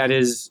that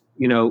is,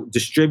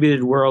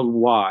 distributed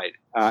worldwide.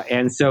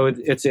 And so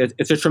it's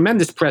a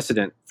tremendous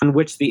precedent on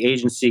which the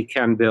agency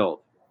can build.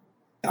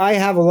 I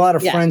have a lot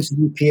of friends at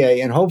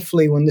EPA, and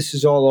hopefully when this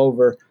is all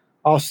over,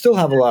 I'll still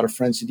have a lot of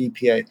friends at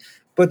EPA.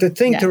 But the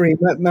thing to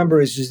remember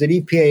is that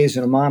EPA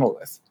isn't a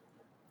monolith.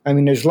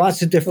 There's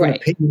lots of different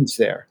opinions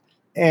there.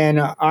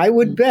 And I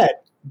would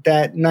bet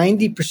that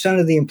 90%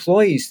 of the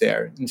employees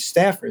there and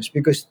staffers,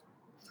 because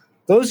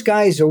those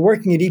guys are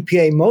working at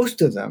EPA,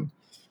 most of them,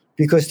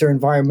 because they're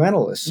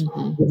environmentalists,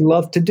 would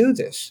love to do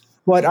this.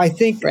 But I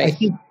think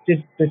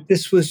that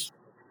this was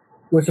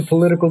a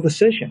political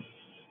decision,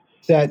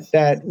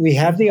 that we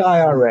have the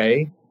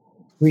IRA,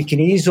 we can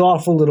ease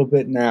off a little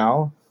bit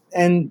now,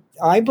 and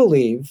I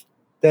believe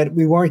that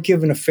we weren't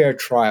given a fair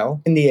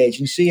trial in the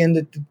agency, and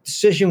that the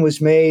decision was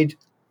made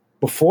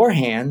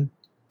beforehand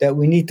that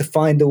we need to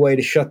find a way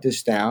to shut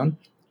this down.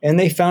 And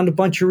they found a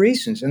bunch of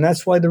reasons. And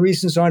that's why the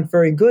reasons aren't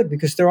very good,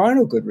 because there are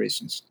no good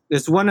reasons.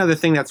 There's one other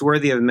thing that's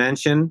worthy of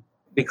mention.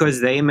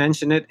 because they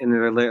mention it in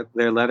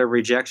their letter of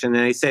rejection.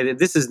 And they say that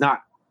this is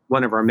not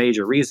one of our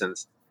major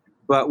reasons.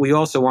 But we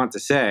also want to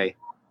say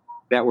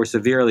that we're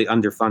severely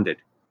underfunded.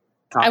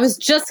 I was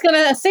just going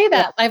to say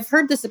that. I've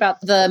heard this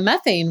about the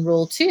methane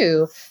rule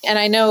too. And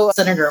I know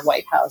Senator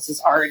Whitehouse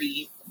has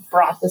already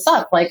brought this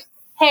up. Like,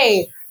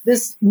 hey,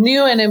 this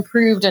new and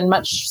improved and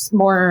much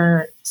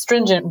more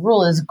stringent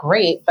rule is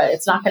great, but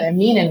it's not going to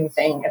mean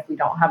anything if we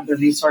don't have the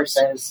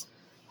resources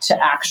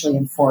to actually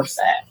enforce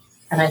it.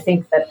 And I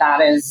think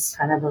that is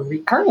kind of a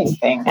recurring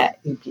thing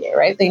at EPA,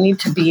 right? They need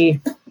to be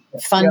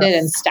funded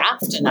and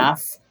staffed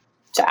enough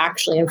to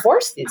actually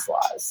enforce these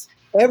laws.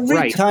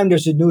 Every time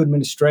there's a new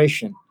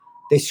administration,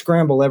 they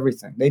scramble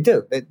everything. They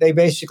do. They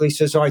basically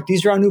says, all right,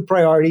 these are our new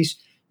priorities.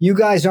 You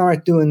guys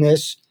aren't doing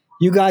this.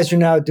 You guys are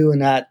now doing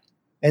that.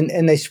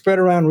 And they spread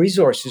around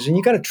resources. And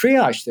you got to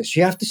triage this.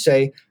 You have to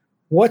say,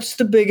 what's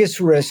the biggest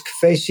risk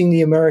facing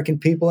the American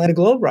people and the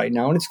globe right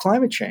now? And it's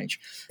climate change.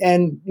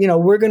 And,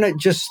 we're going to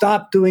just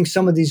stop doing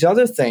some of these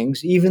other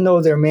things, even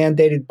though they're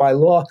mandated by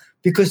law,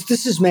 because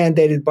this is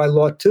mandated by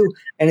law too.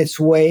 And it's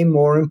way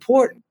more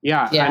important.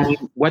 Yeah. I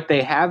mean, what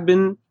they have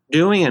been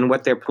doing and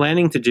what they're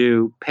planning to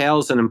do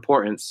pales in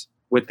importance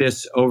with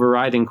this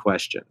overriding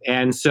question.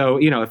 And so,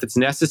 if it's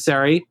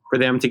necessary for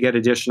them to get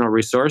additional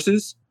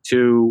resources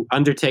to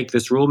undertake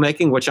this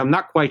rulemaking, which I'm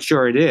not quite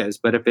sure it is,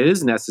 but if it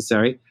is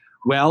necessary,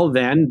 well,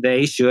 then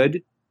they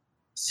should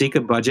seek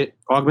a budget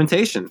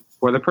augmentation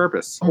for the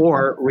purpose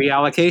or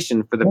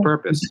reallocation for the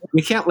purpose.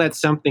 We can't let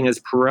something as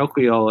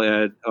parochial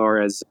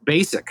or as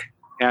basic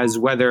as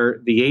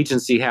whether the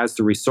agency has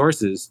the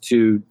resources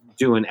to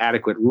do an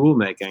adequate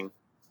rulemaking,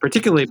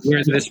 particularly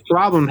where this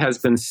problem has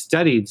been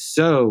studied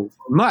so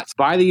much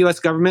by the U.S.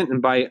 government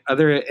and by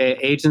other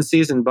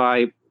agencies and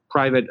by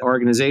private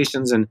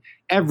organizations and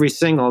every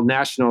single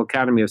National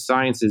Academy of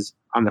Sciences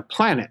on the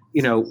planet.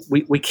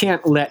 We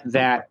can't let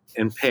that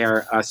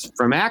impair us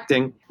from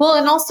acting. Well,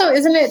 and also,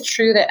 isn't it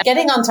true that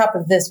getting on top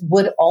of this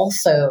would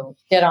also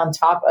get on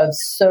top of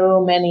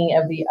so many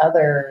of the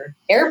other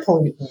air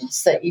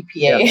pollutants that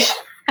EPA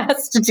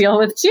has to deal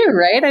with too,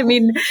 right? I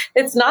mean,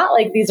 it's not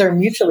like these are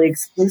mutually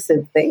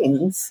exclusive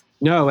things.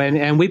 No,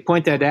 and we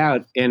point that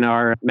out in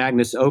our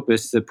magnus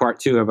opus, the part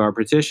 2 of our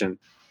petition,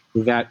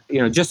 that,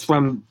 just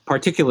from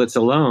particulates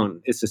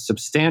alone, it's a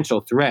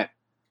substantial threat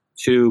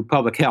to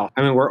public health.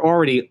 I mean, we're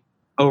already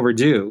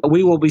overdue.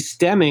 We will be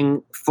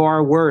stemming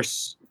far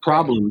worse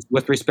problems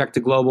with respect to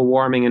global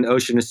warming and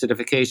ocean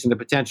acidification, the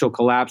potential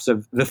collapse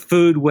of the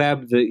food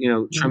web,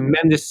 the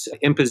tremendous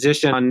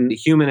imposition on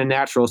human and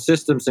natural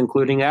systems,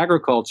 including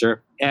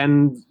agriculture,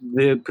 and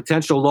the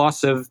potential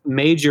loss of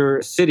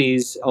major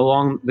cities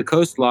along the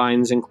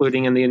coastlines,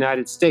 including in the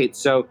United States.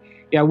 So,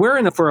 we're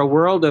in for a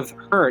world of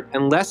hurt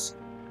unless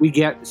we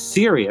get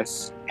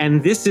serious.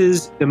 And this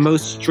is the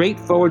most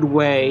straightforward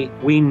way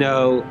we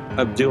know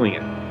of doing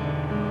it.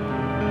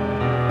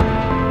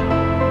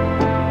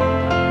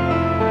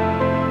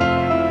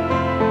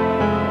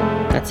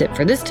 That's it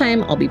for this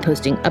time. I'll be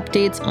posting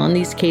updates on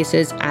these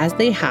cases as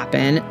they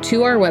happen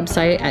to our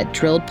website at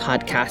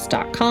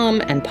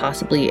drilledpodcast.com and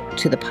possibly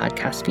to the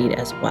podcast feed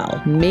as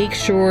well. Make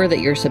sure that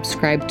you're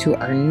subscribed to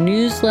our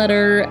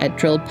newsletter at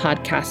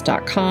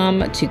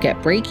drilledpodcast.com to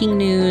get breaking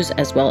news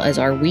as well as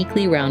our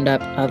weekly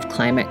roundup of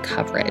climate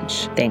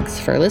coverage. Thanks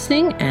for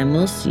listening, and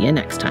we'll see you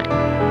next time.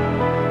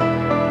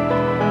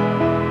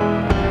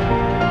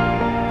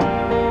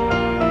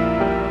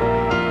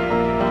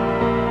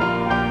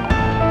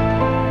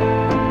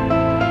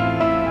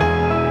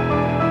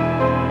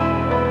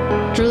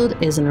 Drilled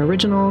is an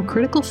original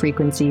Critical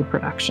Frequency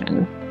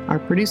production. Our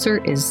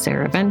producer is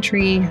Sarah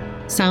Ventry.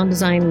 Sound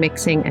design,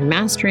 mixing, and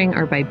mastering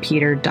are by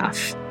Peter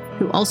Duff,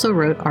 who also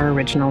wrote our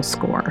original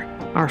score.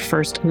 Our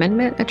First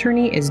Amendment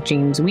attorney is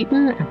James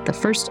Wheaton at the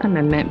First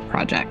Amendment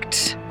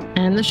Project.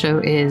 And the show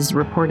is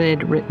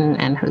reported, written,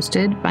 and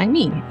hosted by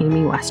me,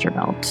 Amy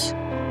Westervelt.